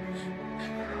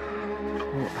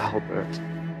 Poor Albert.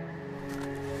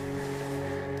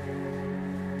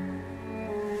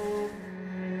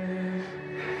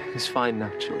 He's fine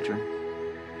now, children.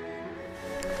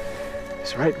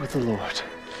 He's right with the Lord.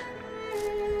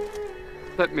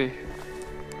 Let me.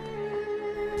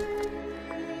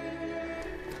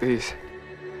 Please.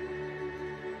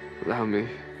 Allow me.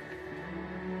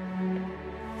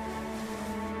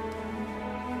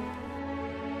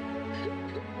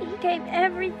 He gave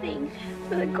everything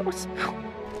for the gospel.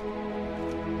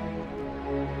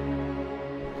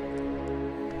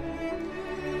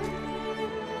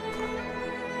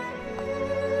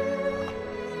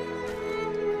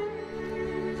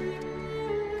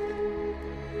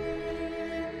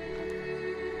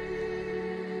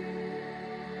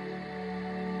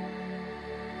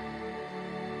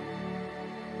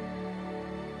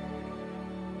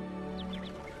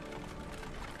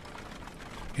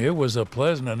 It was a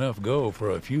pleasant enough go for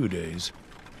a few days,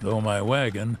 though my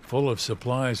wagon, full of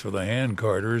supplies for the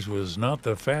handcarters, was not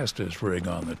the fastest rig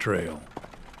on the trail.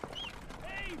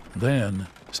 Then,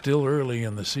 still early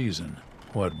in the season,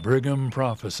 what Brigham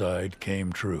prophesied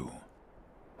came true.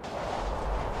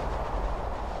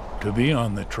 To be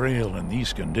on the trail in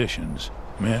these conditions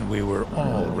meant we were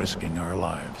all risking our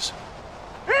lives.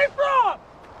 Ephraim!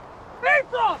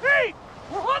 Ephraim! Hey!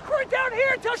 We're hunkering down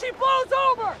here until she blows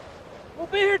over! We'll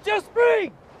be here till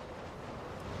spring!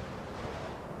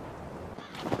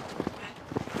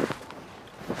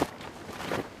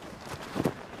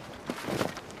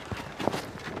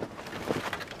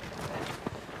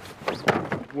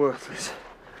 Worthless.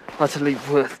 Utterly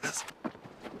worthless.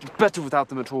 Better without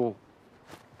them at all.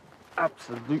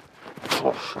 Absolute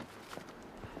tosh.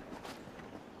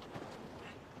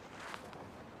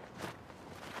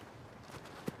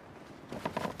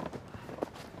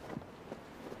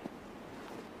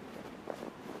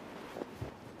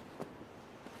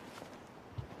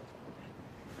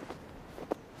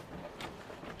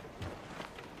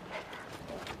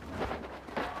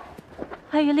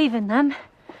 Are you leaving them?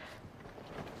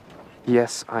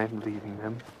 Yes, I am leaving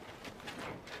them.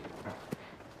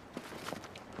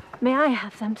 May I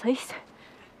have them, please?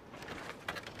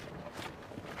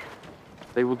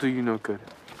 They will do you no good.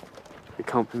 They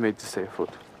can't be made to stay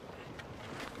afoot.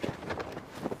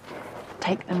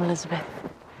 Take them, Elizabeth.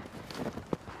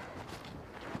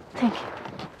 Thank you.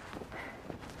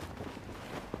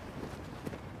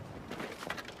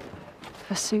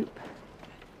 For soup.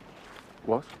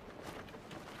 What?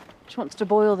 She wants to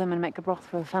boil them and make a broth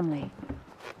for her family.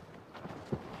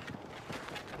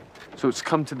 So it's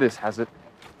come to this, has it?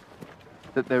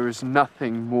 That there is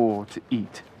nothing more to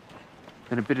eat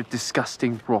than a bit of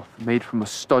disgusting broth made from a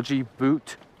stodgy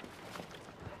boot?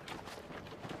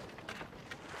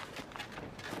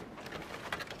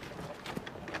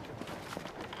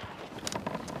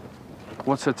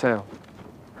 What's her tale?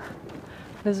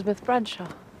 Elizabeth Bradshaw.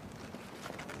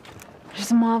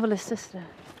 She's a marvelous sister.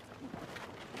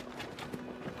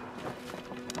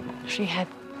 She had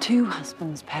 2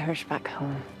 husbands perish back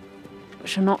home, but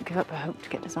she'll not give up her hope to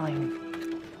get to Zion.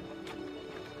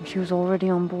 And she was already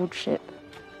on board ship,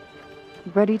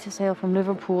 ready to sail from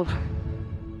Liverpool.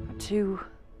 Her 2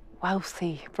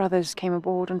 wealthy brothers came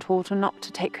aboard and told her not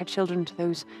to take her children to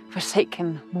those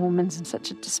forsaken Mormons in such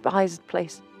a despised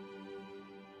place.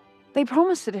 They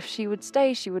promised that if she would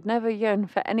stay, she would never yearn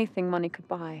for anything money could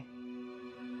buy.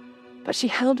 But she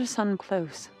held her son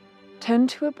close, turned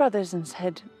to her brothers and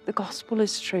said, "The gospel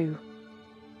is true.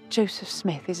 Joseph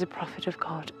Smith is a prophet of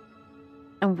God,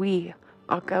 and we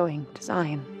are going to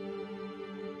Zion."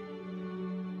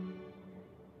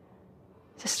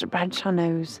 Sister Bradshaw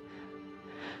knows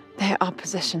there are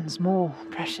possessions more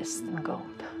precious than gold.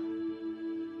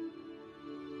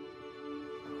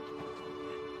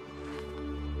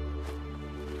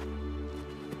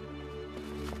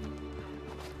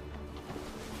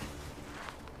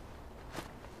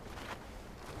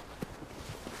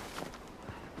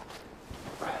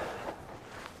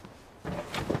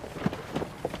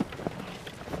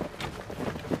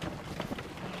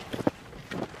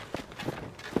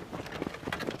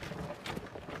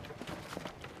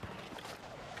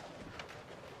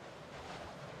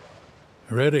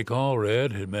 Reddick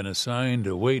Allred had been assigned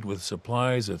to wait with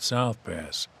supplies at South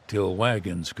Pass till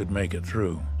wagons could make it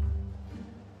through.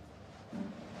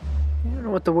 You know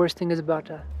what the worst thing is about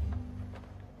that?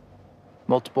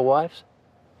 Multiple wives?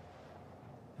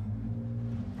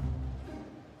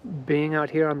 Being out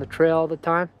here on the trail all the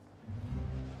time?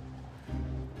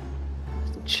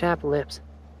 Just chapped lips.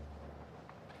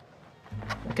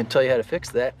 I can tell you how to fix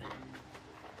that.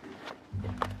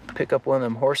 Pick up one of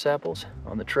them horse apples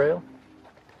on the trail,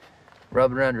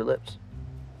 rub it around your lips.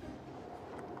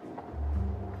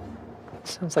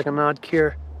 Sounds like an odd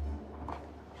cure.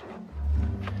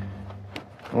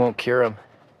 It won't cure them.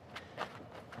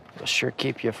 It'll sure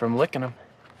keep you from licking them.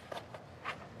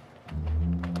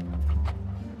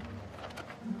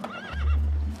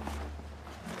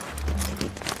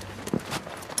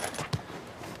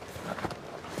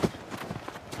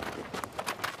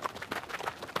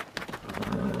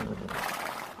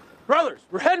 Brothers,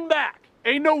 we're heading back.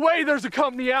 Ain't no way there's a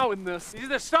company out in this. He's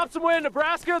either stopped somewhere in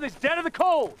Nebraska or he's dead of the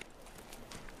cold.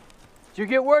 Did you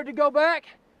get word to go back?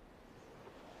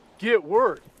 Get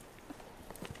word?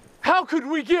 How could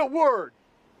we get word?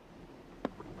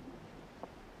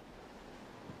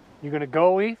 You gonna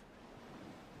go, Eve?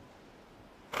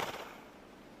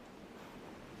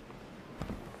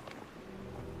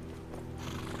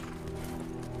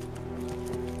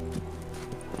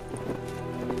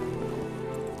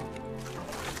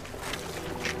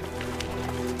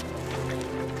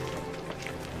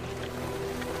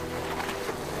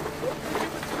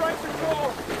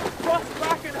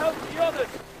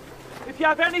 If you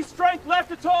have any strength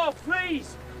left at all,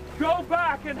 please go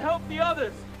back and help the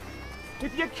others.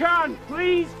 If you can,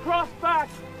 please cross back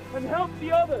and help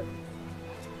the others.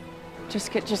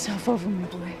 Just get yourself over me,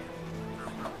 boy.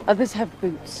 Others have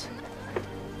boots.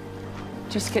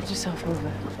 Just get yourself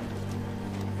over.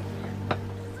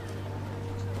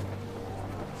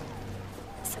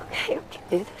 It's okay, we can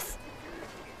do this.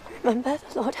 Remember,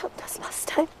 the Lord helped us last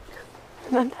time.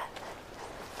 Remember,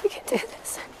 we can do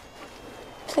this.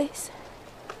 Please.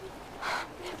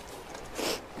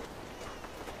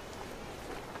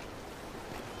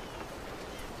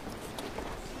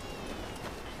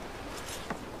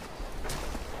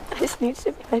 I just need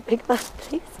to be my big man,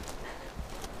 please.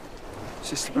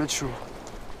 Sister Bradshaw,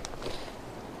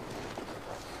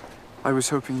 I was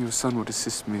hoping your son would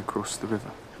assist me across the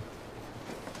river.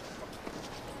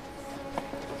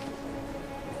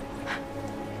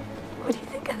 What do you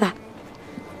think of that?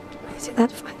 Will you do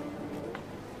that for me?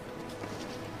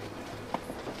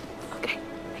 Okay,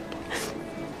 thank you.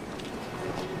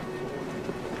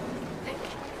 Thank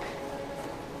you.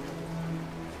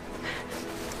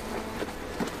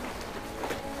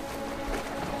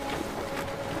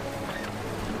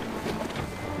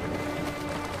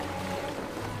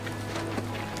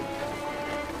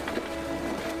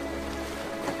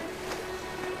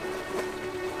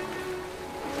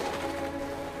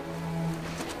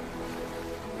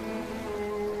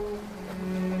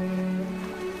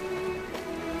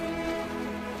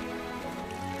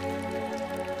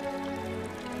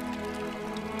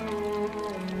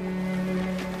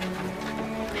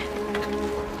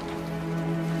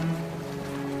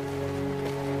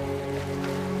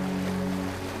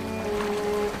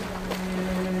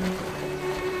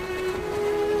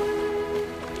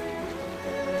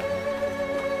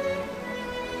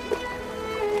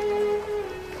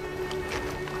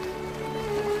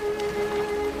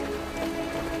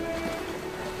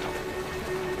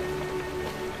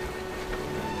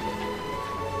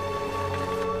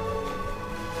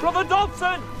 Brother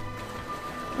Dobson!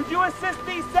 Could you assist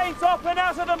these saints up and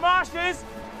out of the marshes?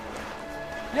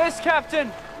 Yes,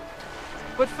 Captain.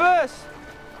 But first,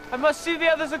 I must see the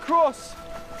others across.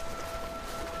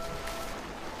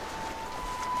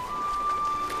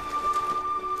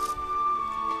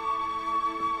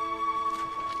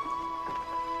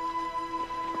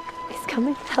 He's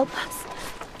coming to help us.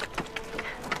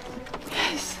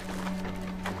 Yes.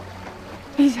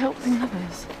 He's helping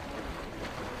others.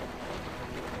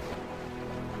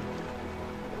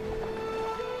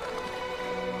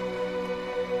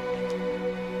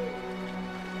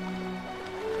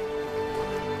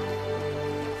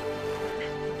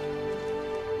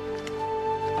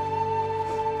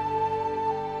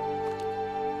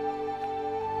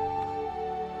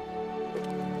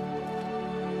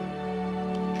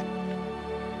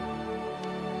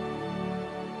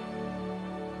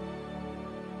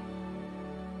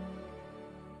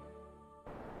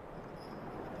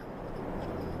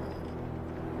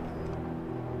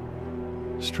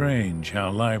 Strange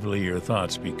how lively your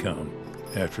thoughts become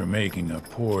after making a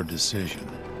poor decision.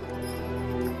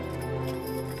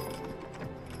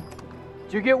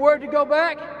 Did you get word to go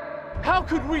back? How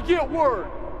could we get word?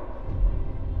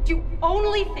 You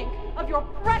only think of your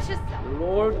precious self. The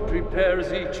Lord prepares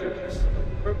each of us.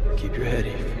 Keep your head,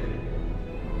 Eve.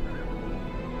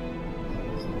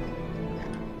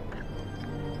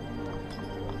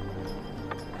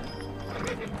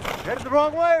 Headed the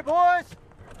wrong way, boys!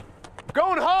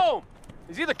 Going home!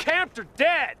 He's either camped or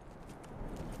dead!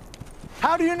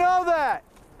 How do you know that?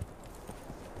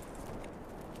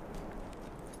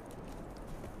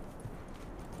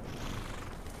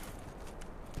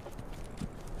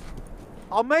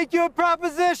 I'll make you a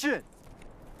proposition.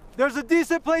 There's a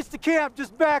decent place to camp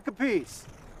just back a piece.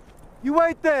 You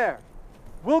wait there.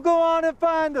 We'll go on and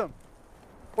find them.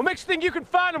 What makes you think you can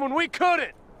find them when we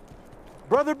couldn't?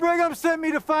 Brother Brigham sent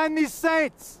me to find these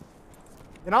saints.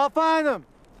 And I'll find them.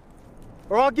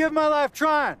 Or I'll give my life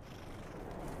trying.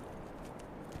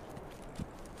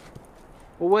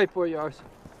 We'll wait for you, Arson.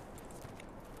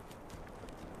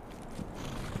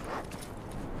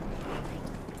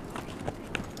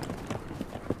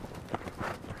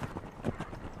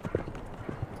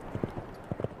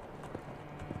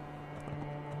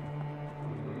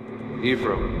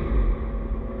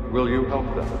 Ephraim, will you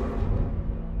help them?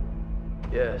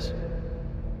 Yes.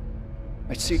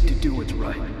 I seek to do what's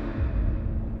right.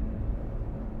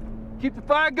 Keep the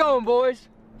fire going, boys.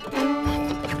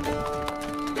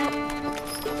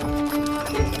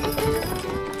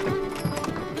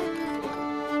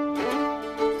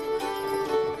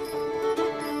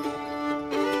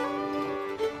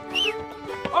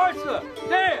 Arsa,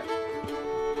 there!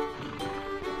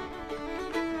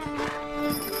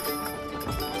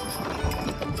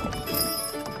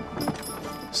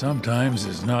 sometimes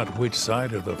it's not which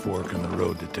side of the fork in the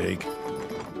road to take.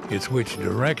 It's which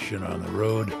direction on the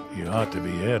road you ought to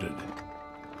be headed.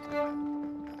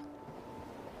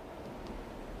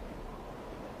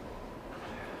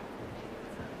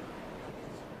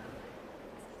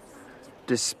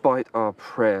 Despite our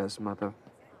prayers, Mother,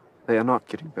 they are not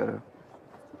getting better.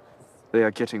 They are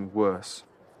getting worse.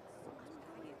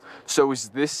 So is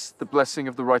this the blessing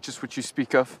of the righteous which you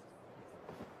speak of?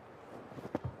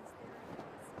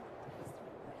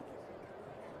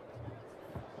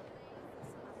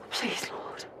 Please,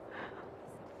 Lord.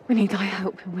 We need thy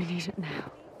help, and we need it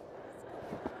now.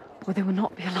 Or there will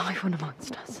not be a live one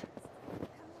amongst us.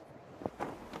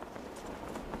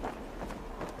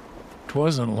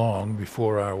 'Twasn't long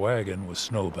before our wagon was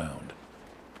snowbound.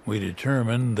 We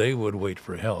determined they would wait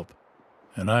for help,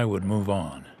 and I would move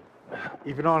on.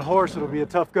 Even on horse, it'll be a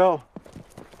tough go.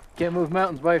 Can't move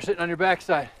mountains while you're sitting on your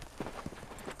backside.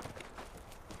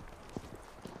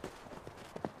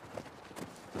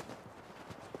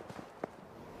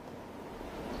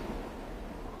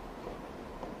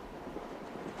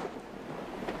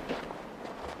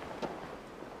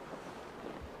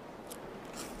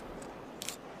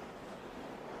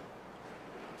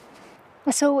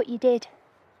 I saw what you did,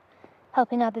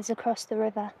 helping others across the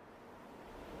river.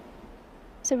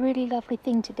 It's a really lovely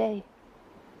thing to do.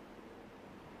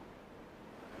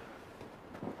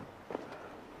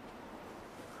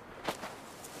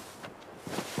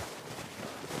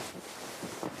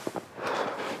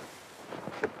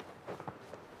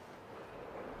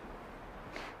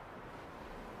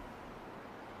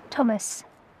 Thomas,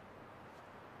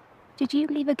 did you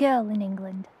leave a girl in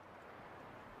England?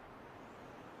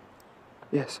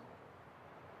 Yes.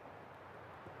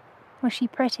 Was she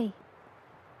pretty?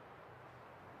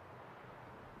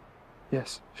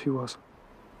 Yes, she was.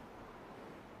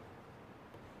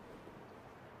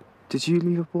 Did you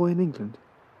leave a boy in England?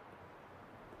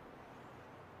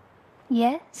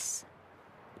 Yes.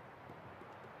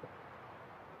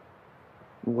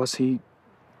 Was he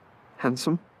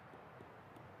handsome?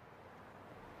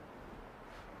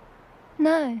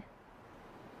 No.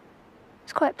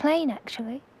 It's quite plain,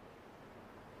 actually.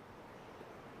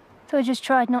 So I just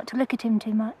tried not to look at him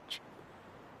too much.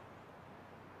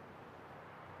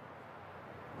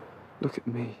 Look at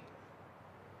me.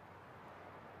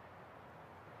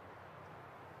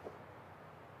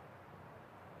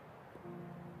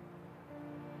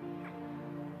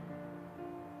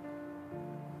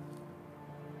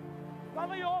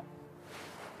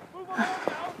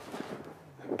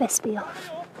 Best be off.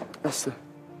 Esther,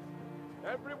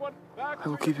 I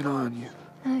will keep an eye on you.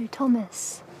 No,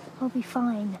 Thomas. I'll be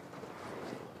fine.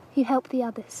 You help the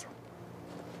others.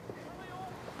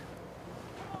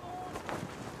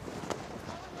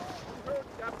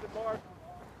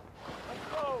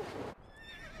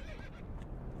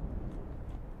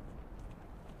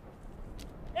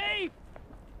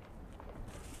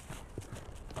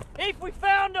 We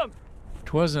found him!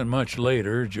 'Twasn't much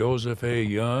later, Joseph A.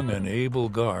 Young and Abel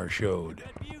Garr showed.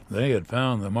 They had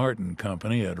found the Martin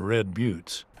Company at Red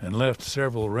Buttes and left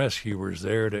several rescuers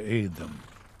there to aid them.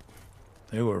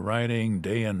 They were riding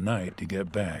day and night to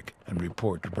get back and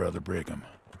report to Brother Brigham.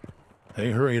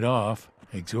 They hurried off,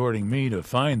 exhorting me to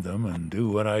find them and do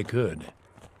what I could.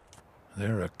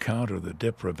 Their account of the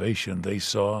deprivation they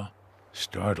saw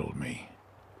startled me.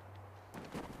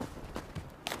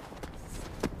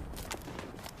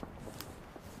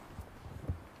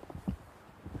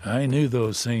 I knew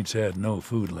those saints had no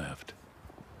food left,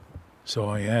 so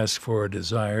I asked for a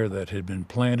desire that had been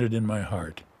planted in my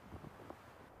heart.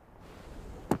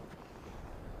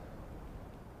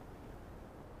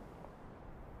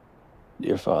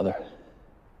 Dear Father,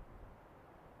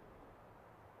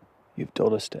 you've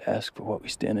told us to ask for what we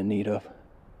stand in need of.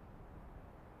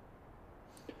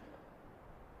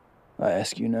 I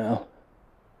ask you now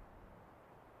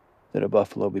that a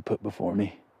buffalo be put before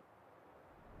me.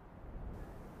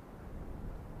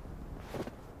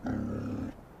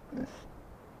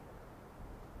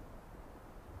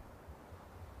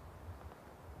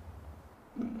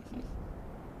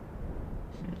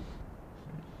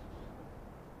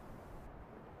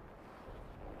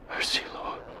 Mercy,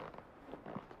 Lord.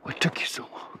 What took you so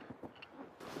long?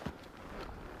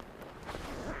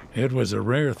 It was a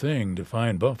rare thing to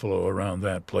find buffalo around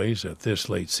that place at this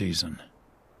late season.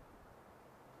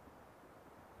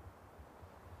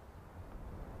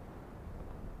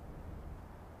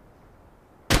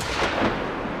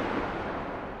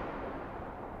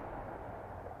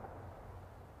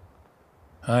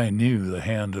 I knew the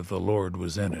hand of the Lord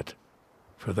was in it,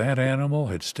 for that animal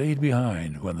had stayed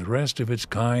behind when the rest of its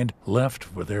kind left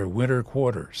for their winter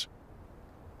quarters.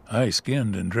 I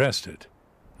skinned and dressed it,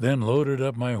 then loaded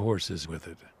up my horses with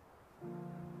it.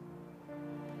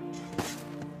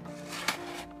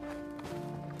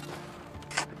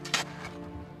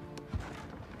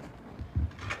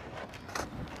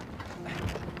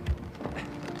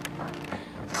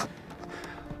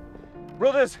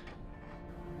 Brothers!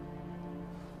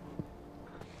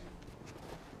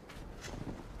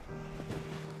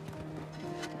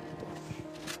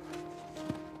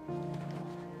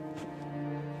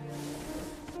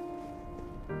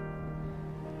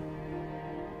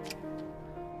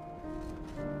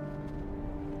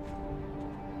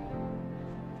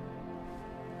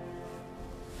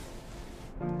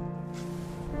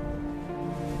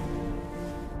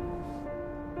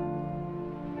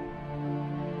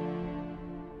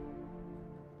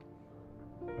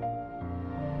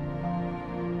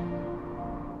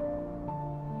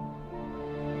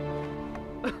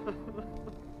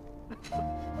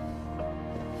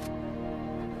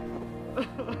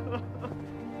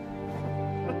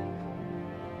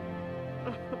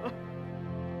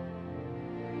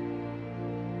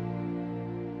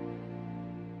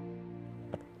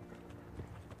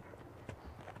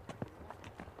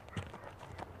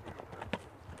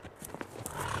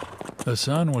 The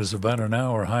sun was about an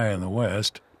hour high in the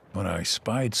west when I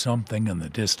spied something in the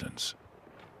distance.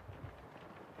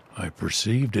 I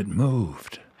perceived it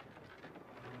moved.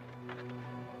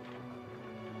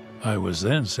 I was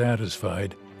then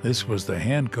satisfied this was the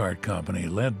Handcart Company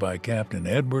led by Captain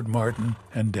Edward Martin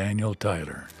and Daniel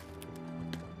Tyler.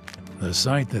 The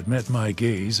sight that met my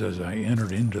gaze as I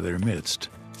entered into their midst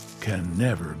can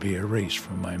never be erased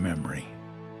from my memory.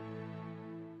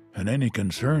 And any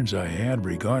concerns I had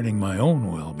regarding my own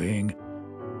well-being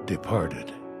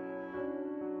departed.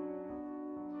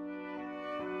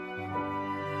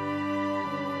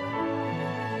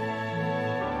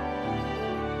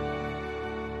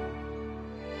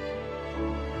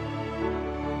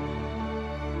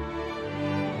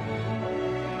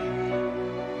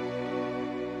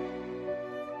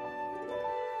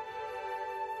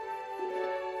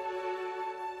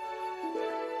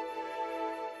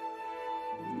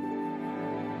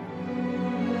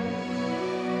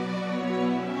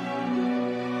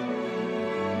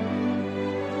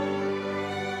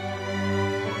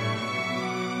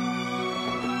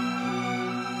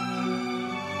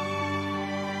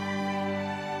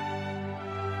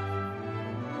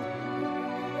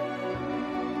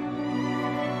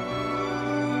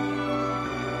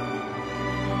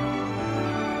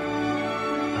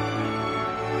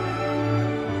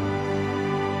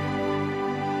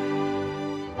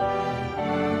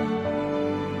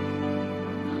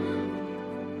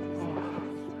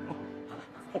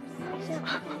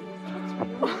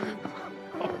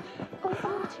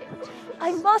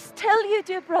 I must tell you,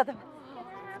 dear brother,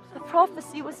 the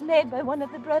prophecy was made by one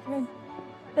of the brethren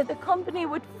that the company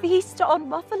would feast on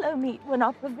buffalo meat when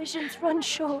our provisions run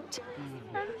short.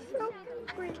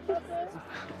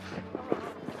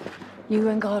 You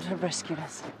and God have rescued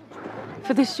us.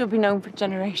 For this shall be known for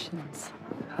generations.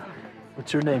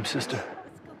 What's your name, sister?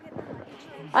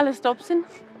 Alice Dobson,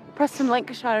 Preston,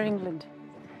 Lancashire, England.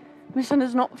 My son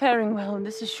is not faring well, and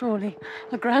this is surely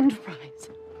a grand prize.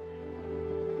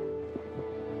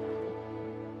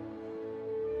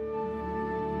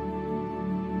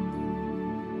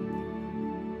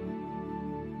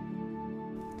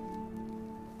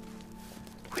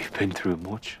 We've been through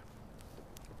much.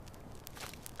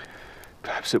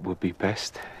 Perhaps it would be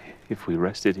best if we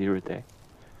rested here a day.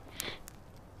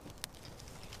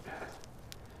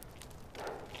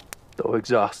 Though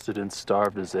exhausted and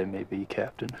starved as they may be,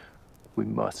 Captain, we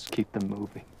must keep them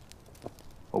moving,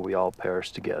 or we all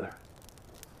perish together.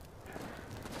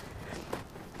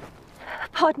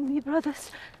 Pardon me, brothers.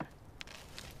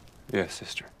 Yes,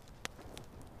 sister.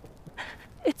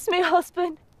 It's me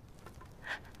husband.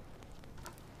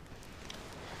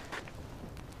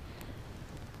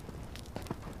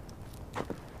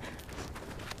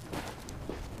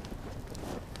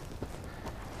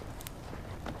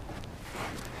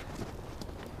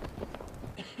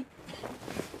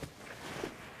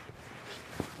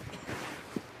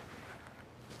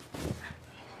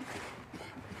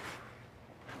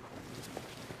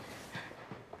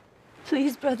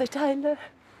 Please, Brother Tyler.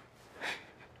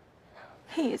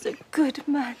 He is a good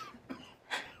man.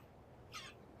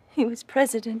 He was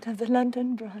president of the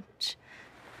London branch.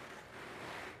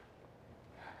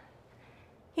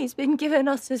 He's been giving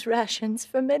us his rations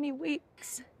for many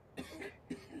weeks.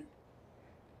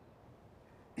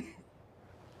 I'm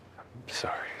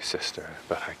sorry, sister,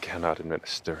 but I cannot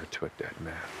administer to a dead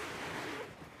man.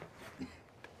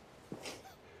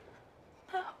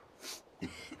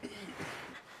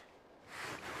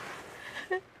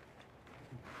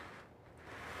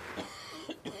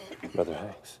 Brother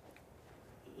Hanks,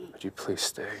 would you please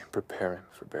stay and prepare him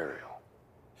for burial?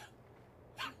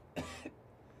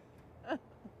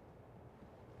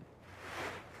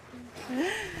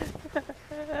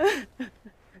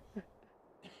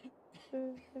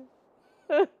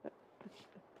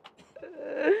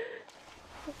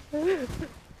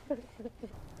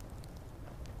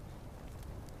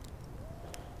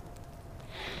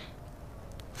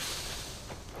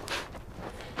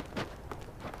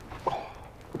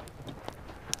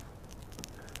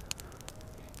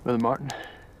 Brother Martin,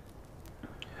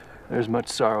 there's much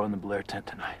sorrow in the Blair tent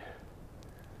tonight.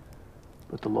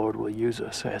 But the Lord will use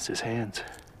us as his hands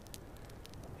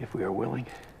if we are willing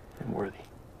and worthy.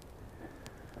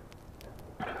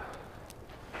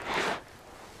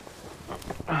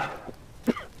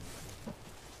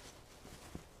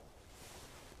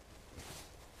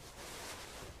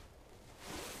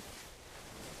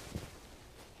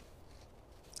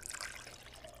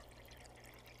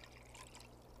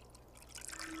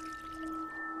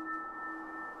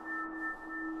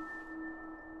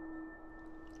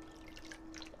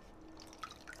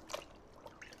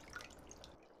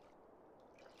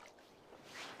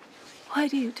 Why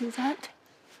do you do that?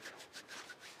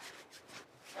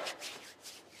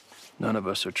 None of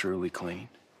us are truly clean.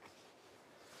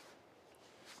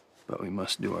 But we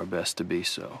must do our best to be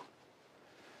so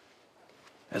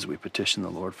as we petition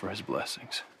the Lord for his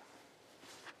blessings.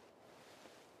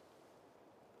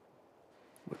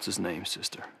 What's his name,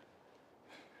 sister?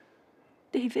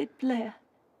 David Blair.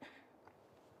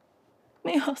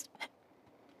 My husband.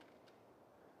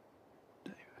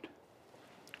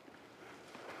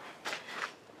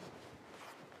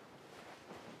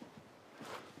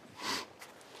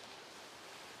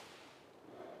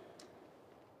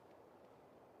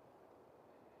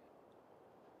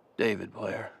 David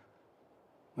Blair,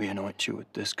 we anoint you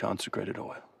with this consecrated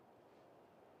oil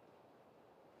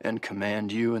and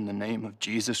command you in the name of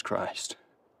Jesus Christ,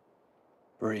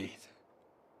 breathe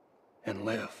and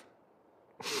live.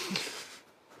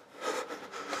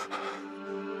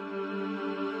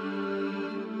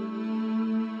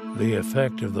 The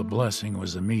effect of the blessing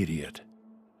was immediate.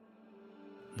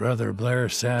 Brother Blair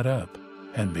sat up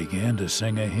and began to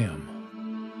sing a hymn.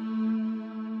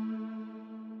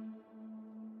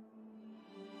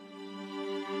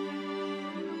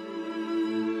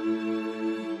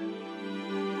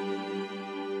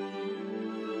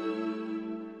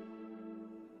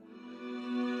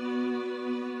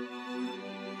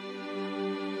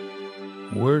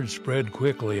 Word spread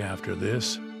quickly after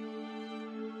this,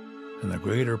 and the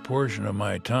greater portion of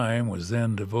my time was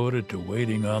then devoted to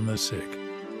waiting on the sick.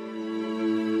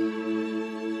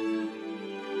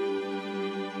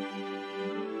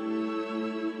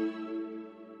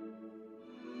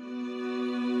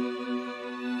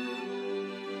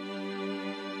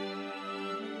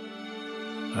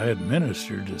 I had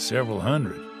ministered to several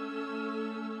hundred.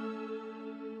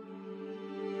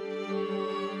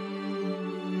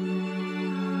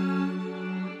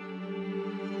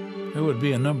 There would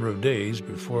be a number of days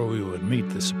before we would meet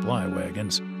the supply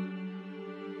wagons,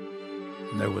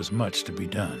 and there was much to be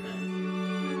done.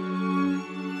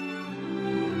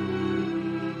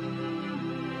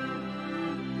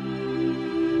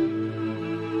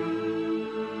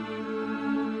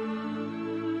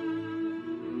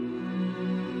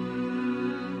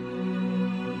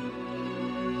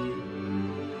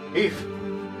 Eve!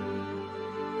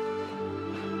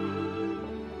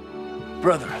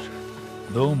 Brother!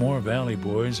 Though more Valley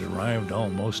boys arrived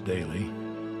almost daily,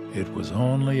 it was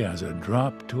only as a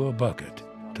drop to a bucket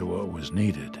to what was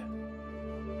needed.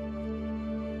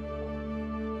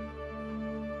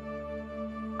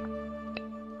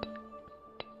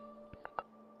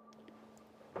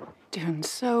 Doing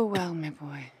so well, my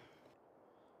boy.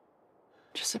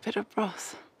 Just a bit of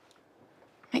broth.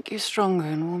 Make you stronger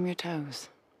and warm your toes.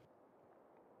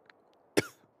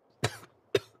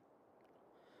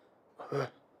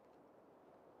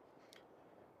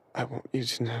 I want you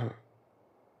to know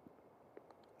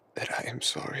that I am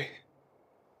sorry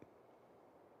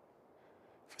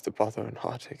for the bother and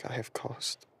heartache I have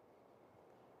caused.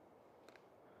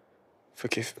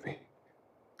 Forgive me.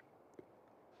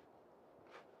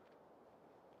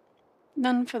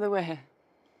 None for the wear.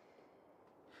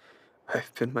 I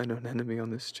have been mine own enemy on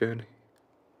this journey,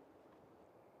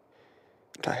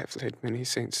 and I have laid many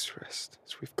saints to rest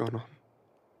as we've gone on.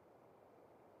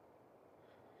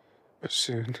 But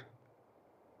soon,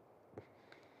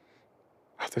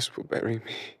 others will bury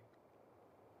me.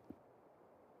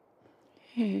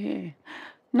 Here,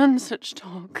 none such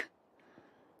talk.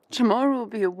 Tomorrow will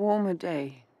be a warmer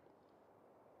day.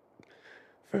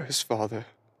 First, Father,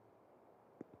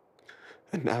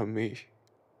 And now me.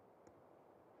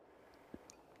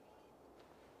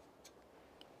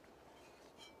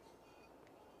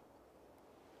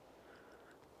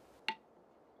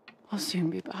 I'll soon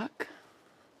be back.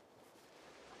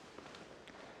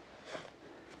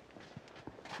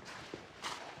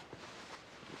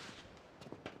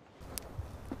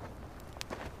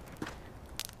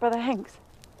 Brother Hanks.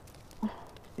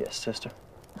 Yes, sister.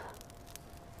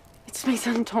 It's my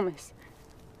son Thomas.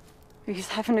 He's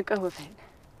having a go of it.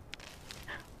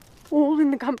 All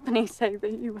in the company say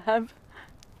that you have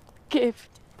a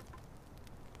gift.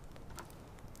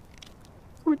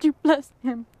 Would you bless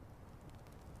him?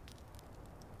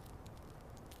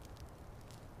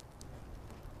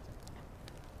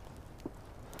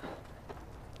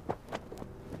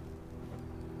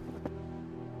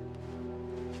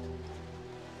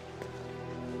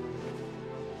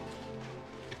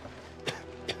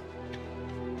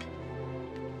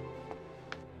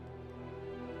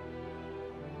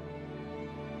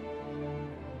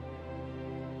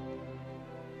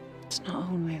 It's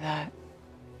not only that.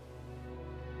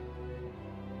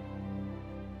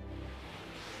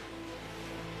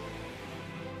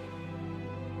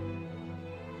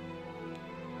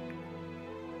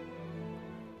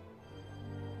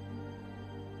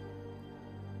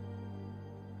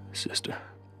 Sister,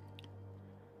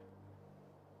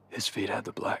 his feet had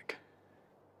the black.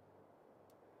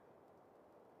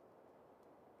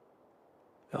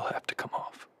 They'll have to come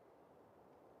off.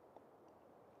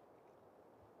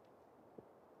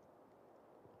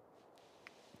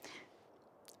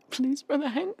 Please, Brother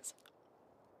Hanks.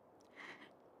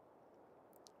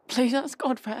 Please ask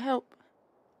God for help.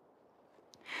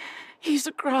 He's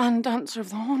a grand dancer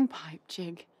of the hornpipe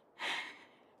jig.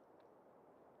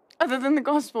 Other than the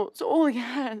gospel, it's all he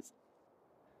has.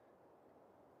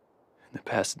 In the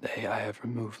past day, I have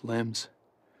removed limbs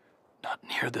not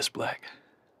near this black.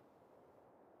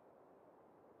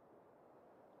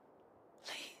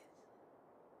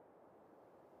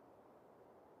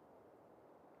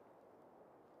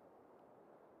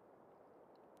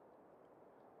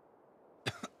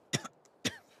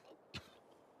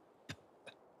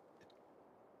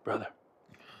 Brother.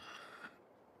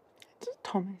 It's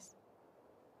Thomas.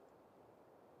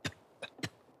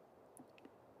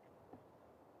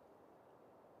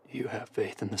 You have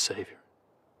faith in the Savior,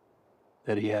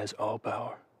 that he has all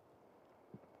power.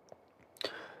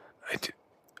 I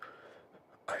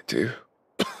do.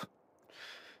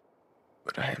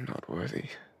 But I am not worthy.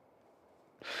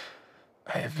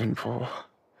 I have been poor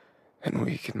and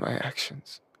weak in my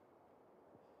actions.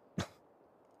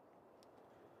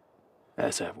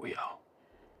 As have we all.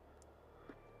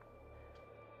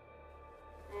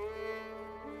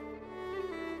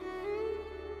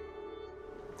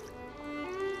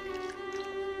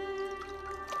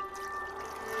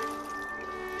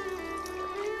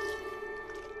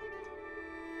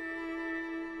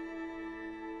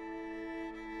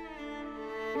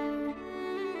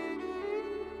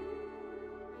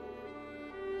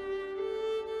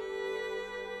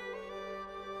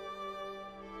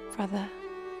 Brother,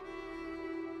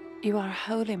 you are a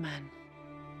holy man.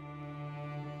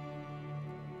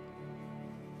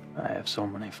 I have so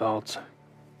many faults,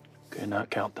 could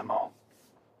not count them all.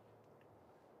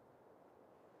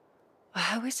 Well,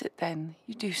 how is it then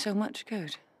you do so much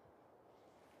good?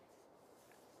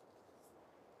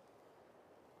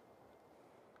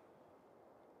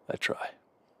 I try.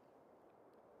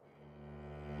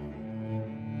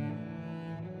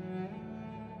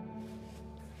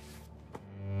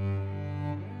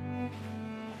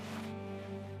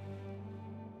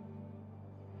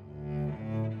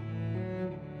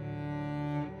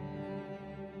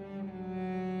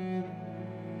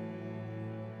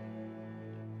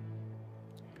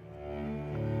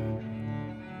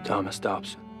 Thomas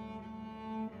Dobson,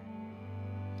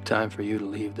 time for you to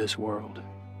leave this world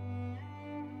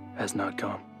has not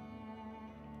come.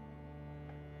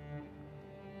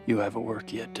 You have a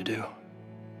work yet to do.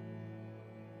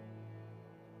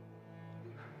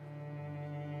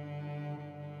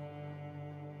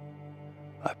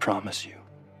 I promise you,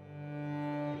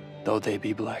 though they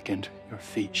be blackened, your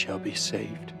feet shall be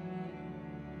saved.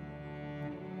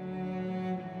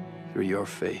 Through your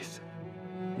faith,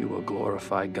 you will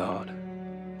glorify God,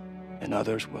 and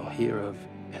others will hear of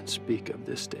and speak of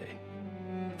this day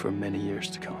for many years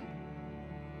to come.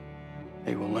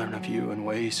 They will learn of you in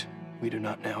ways we do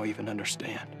not now even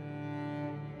understand.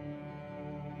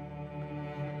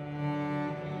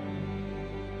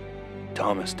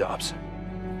 Thomas Dobson,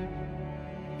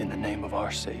 in the name of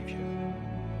our Savior,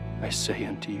 I say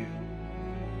unto you,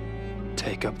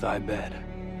 take up thy bed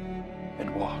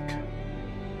and walk.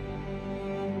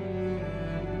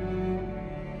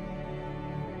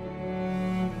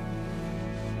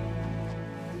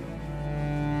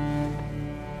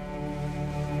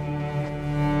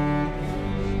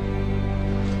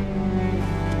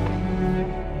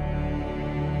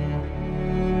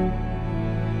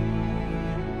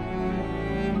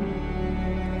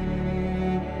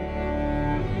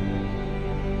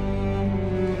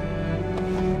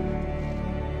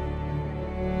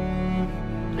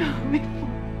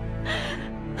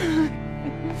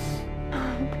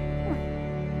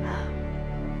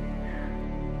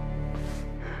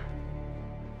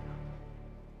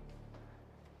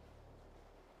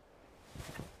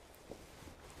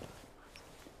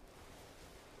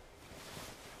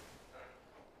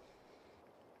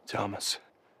 Thomas,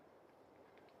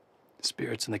 the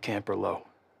spirits in the camp are low.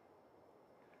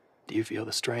 Do you feel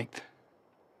the strength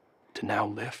to now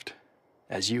lift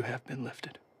as you have been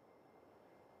lifted?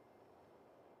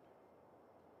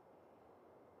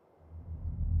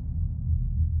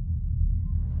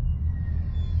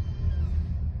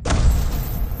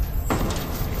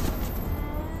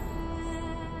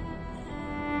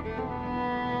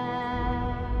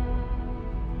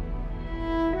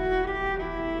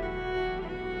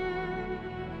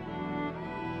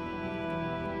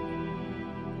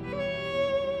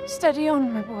 Steady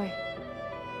on, my boy.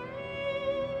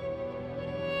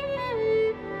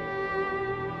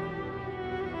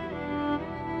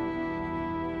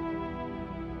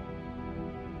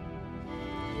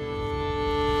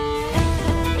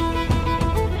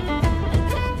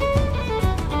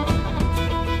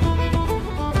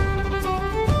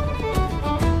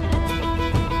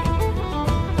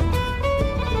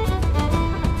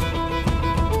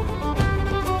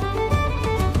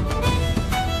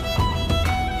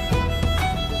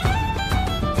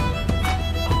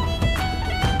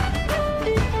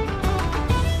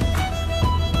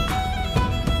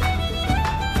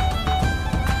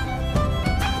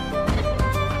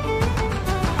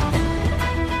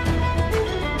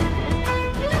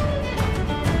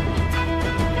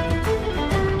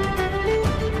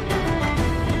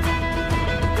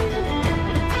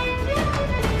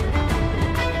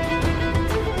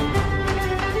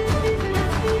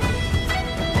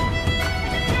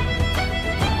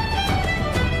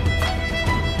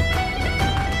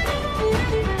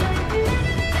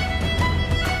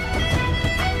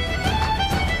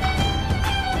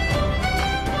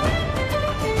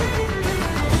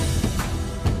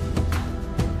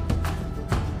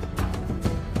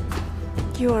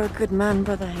 You are a good man,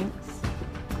 Brother Hanks.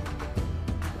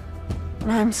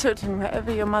 And I'm certain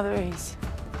wherever your mother is,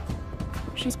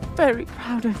 she's very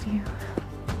proud of you.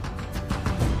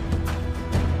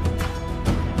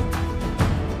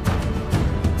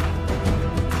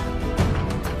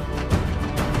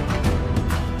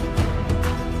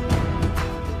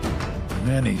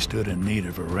 Many stood in need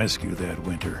of a rescue that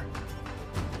winter,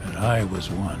 and I was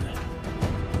one.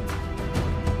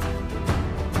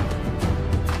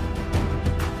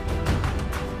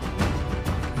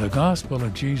 The gospel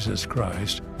of Jesus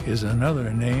Christ is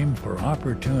another name for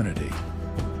opportunity.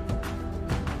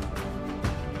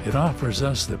 It offers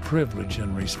us the privilege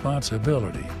and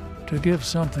responsibility to give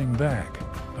something back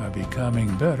by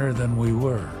becoming better than we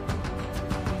were.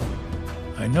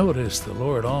 I notice the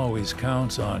Lord always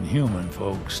counts on human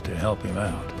folks to help him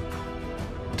out.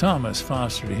 Thomas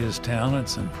fostered his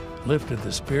talents and lifted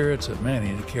the spirits of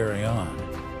many to carry on.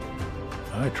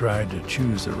 I tried to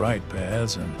choose the right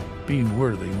paths and be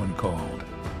worthy when called.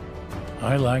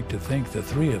 I like to think the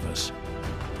three of us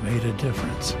made a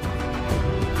difference.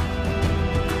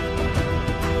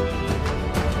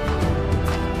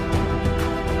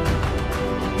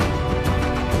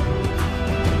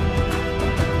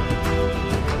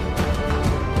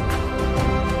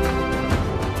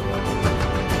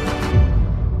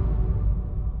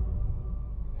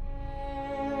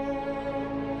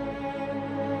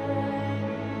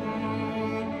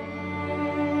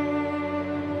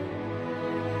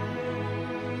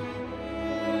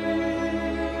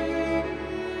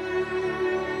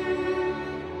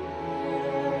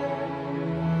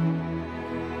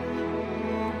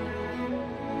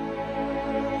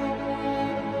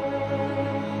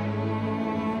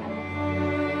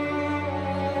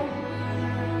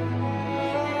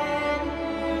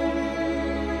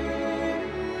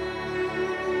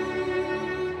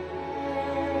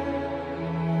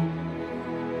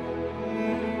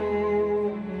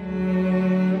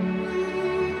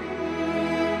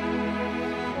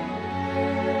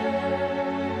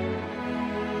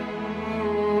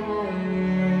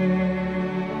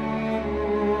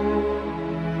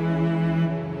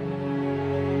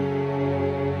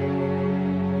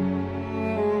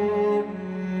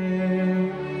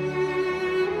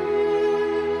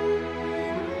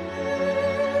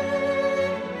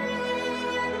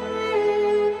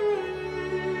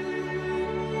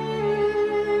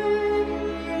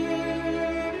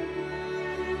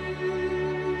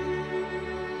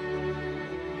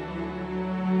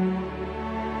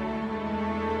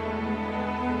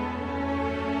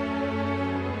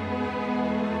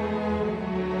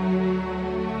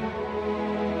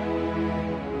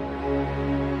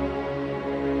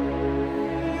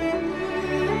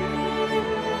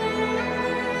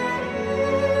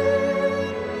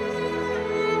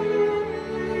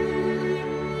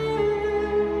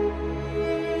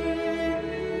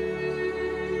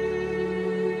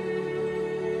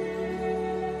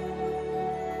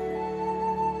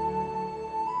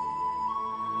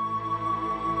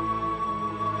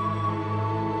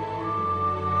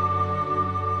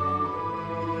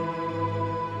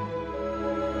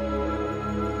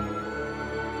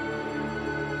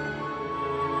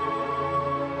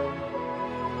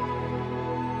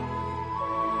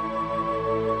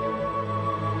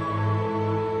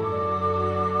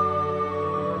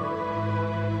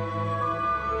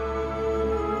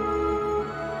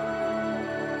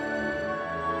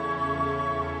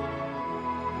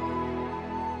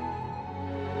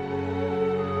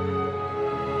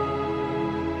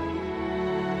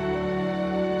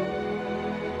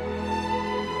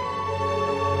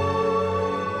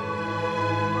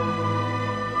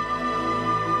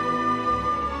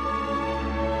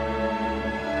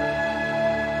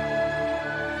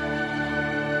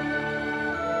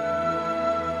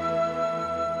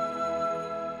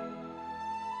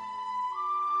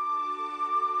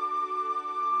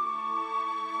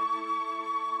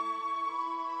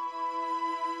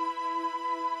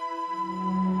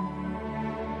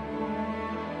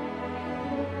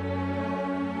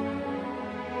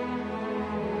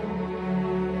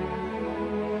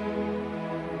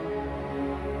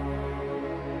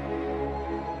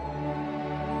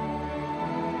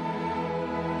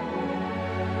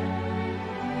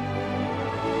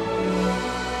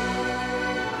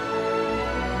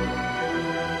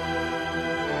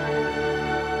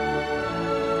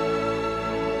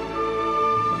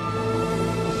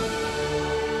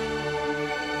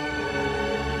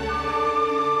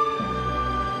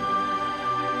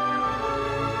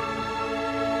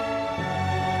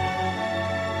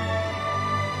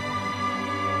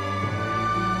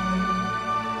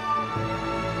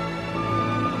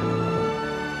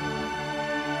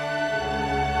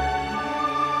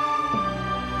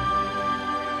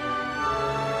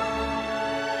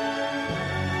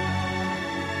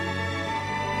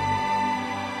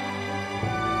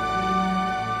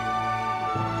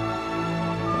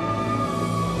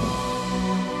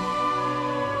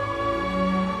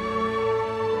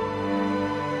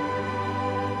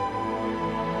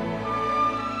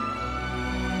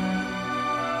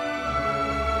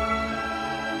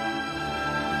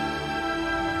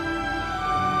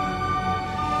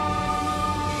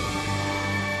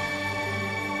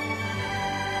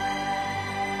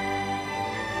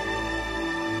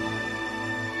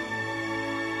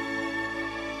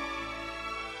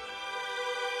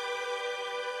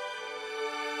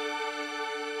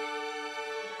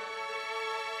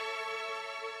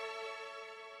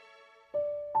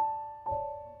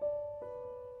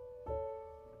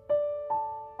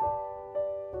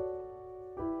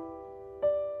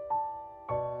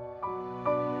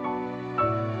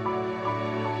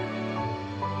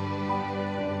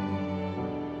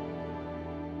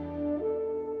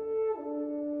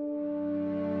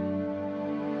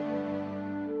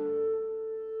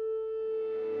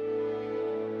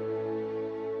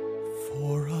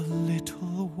 For a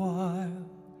little while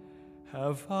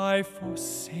have I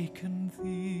forsaken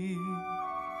thee,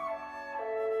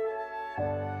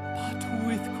 but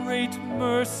with great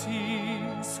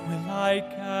mercies will I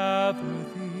gather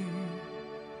thee.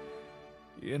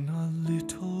 In a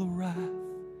little wrath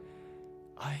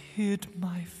I hid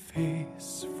my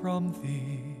face from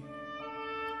thee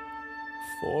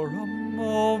for a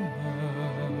moment.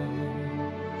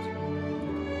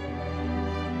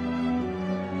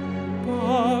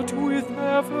 But with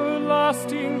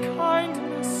everlasting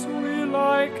kindness will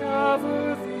I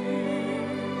gather thee,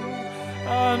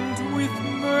 and with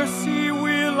mercy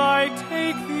will I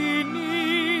take thee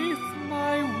 'neath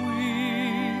my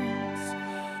wings.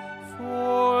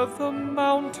 For the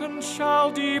mountain shall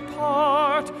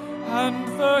depart, and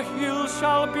the hill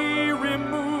shall be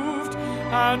removed,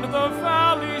 and the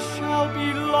valley shall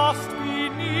be lost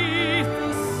beneath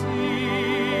the sea.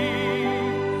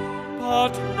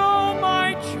 But know, my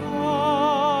child,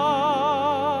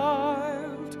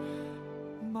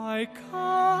 my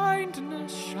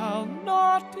kindness shall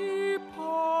not depart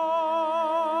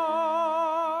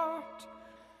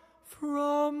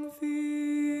from thee.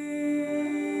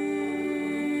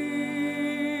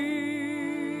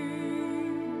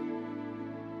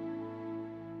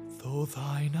 Though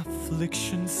thine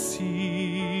afflictions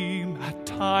seem at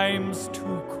times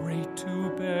too great to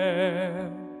bear,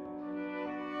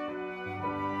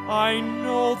 I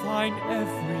know thine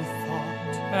every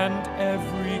thought and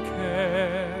every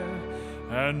care,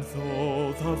 and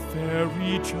though the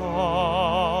very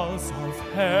jaws of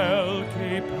hell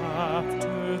gape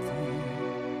after thee,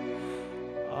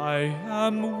 I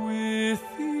am with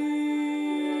thee,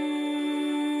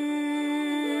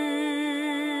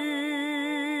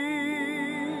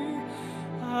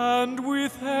 and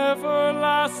with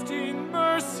everlasting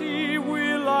mercy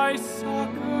will I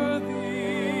succor thee,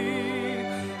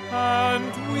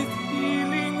 and with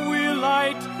healing will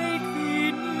I take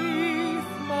thee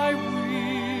 'neath my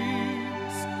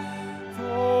wings.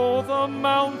 Though the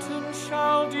mountain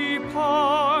shall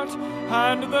depart,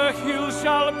 and the hill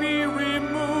shall be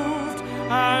removed,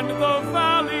 and the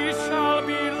valley shall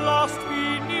be lost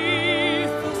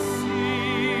beneath the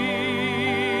sea.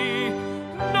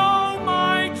 Know,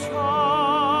 my child,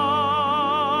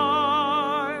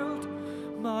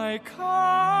 my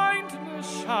kindness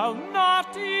shall not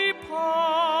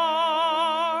depart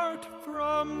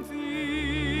from thee.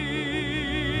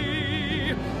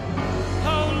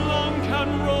 How long can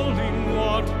rolling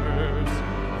waters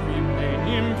remain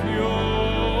impure?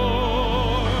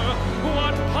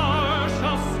 What power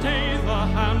shall stay the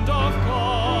hand of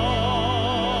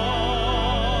God?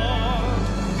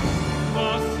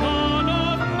 The Son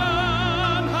of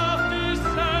Man hath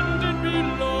descended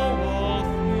below all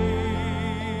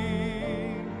things.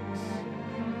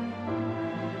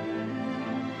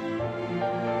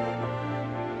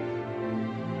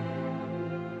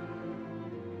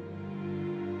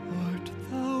 Art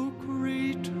thou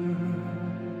greater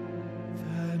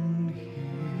than he?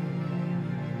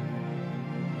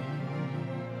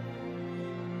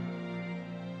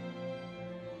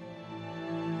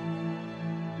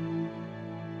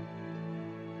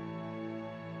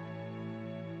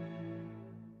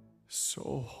 So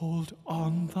hold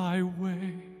on thy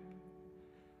way,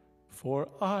 for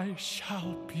I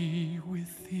shall be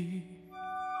with thee,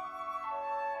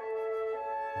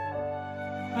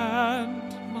 and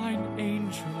mine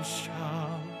angels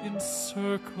shall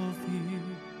encircle thee.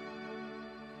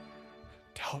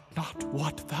 Doubt not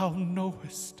what thou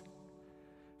knowest,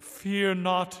 fear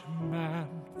not man,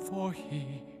 for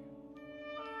he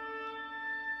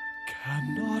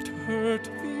cannot hurt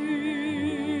thee.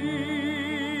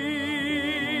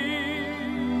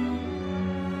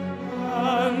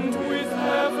 And with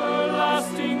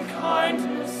everlasting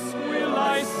kindness will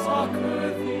I succor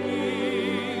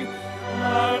thee,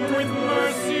 and with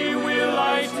mercy will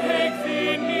I take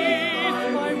thee 'neath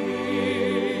my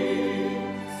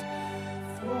wings.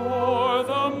 For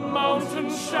the mountain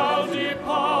shall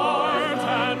depart,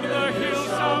 and the hill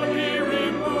shall be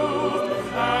removed,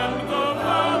 and the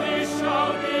valley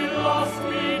shall be lost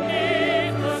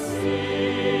beneath the sea.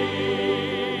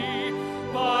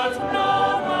 But know,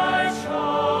 my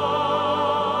child,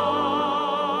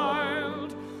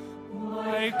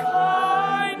 my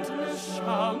kindness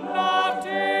shall not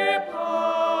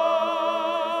depart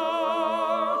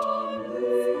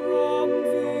from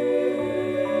thee.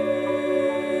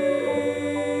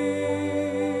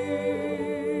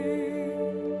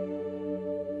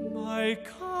 My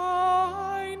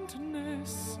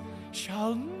kindness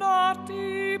shall not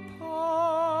depart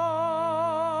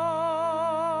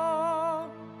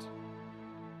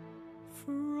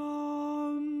from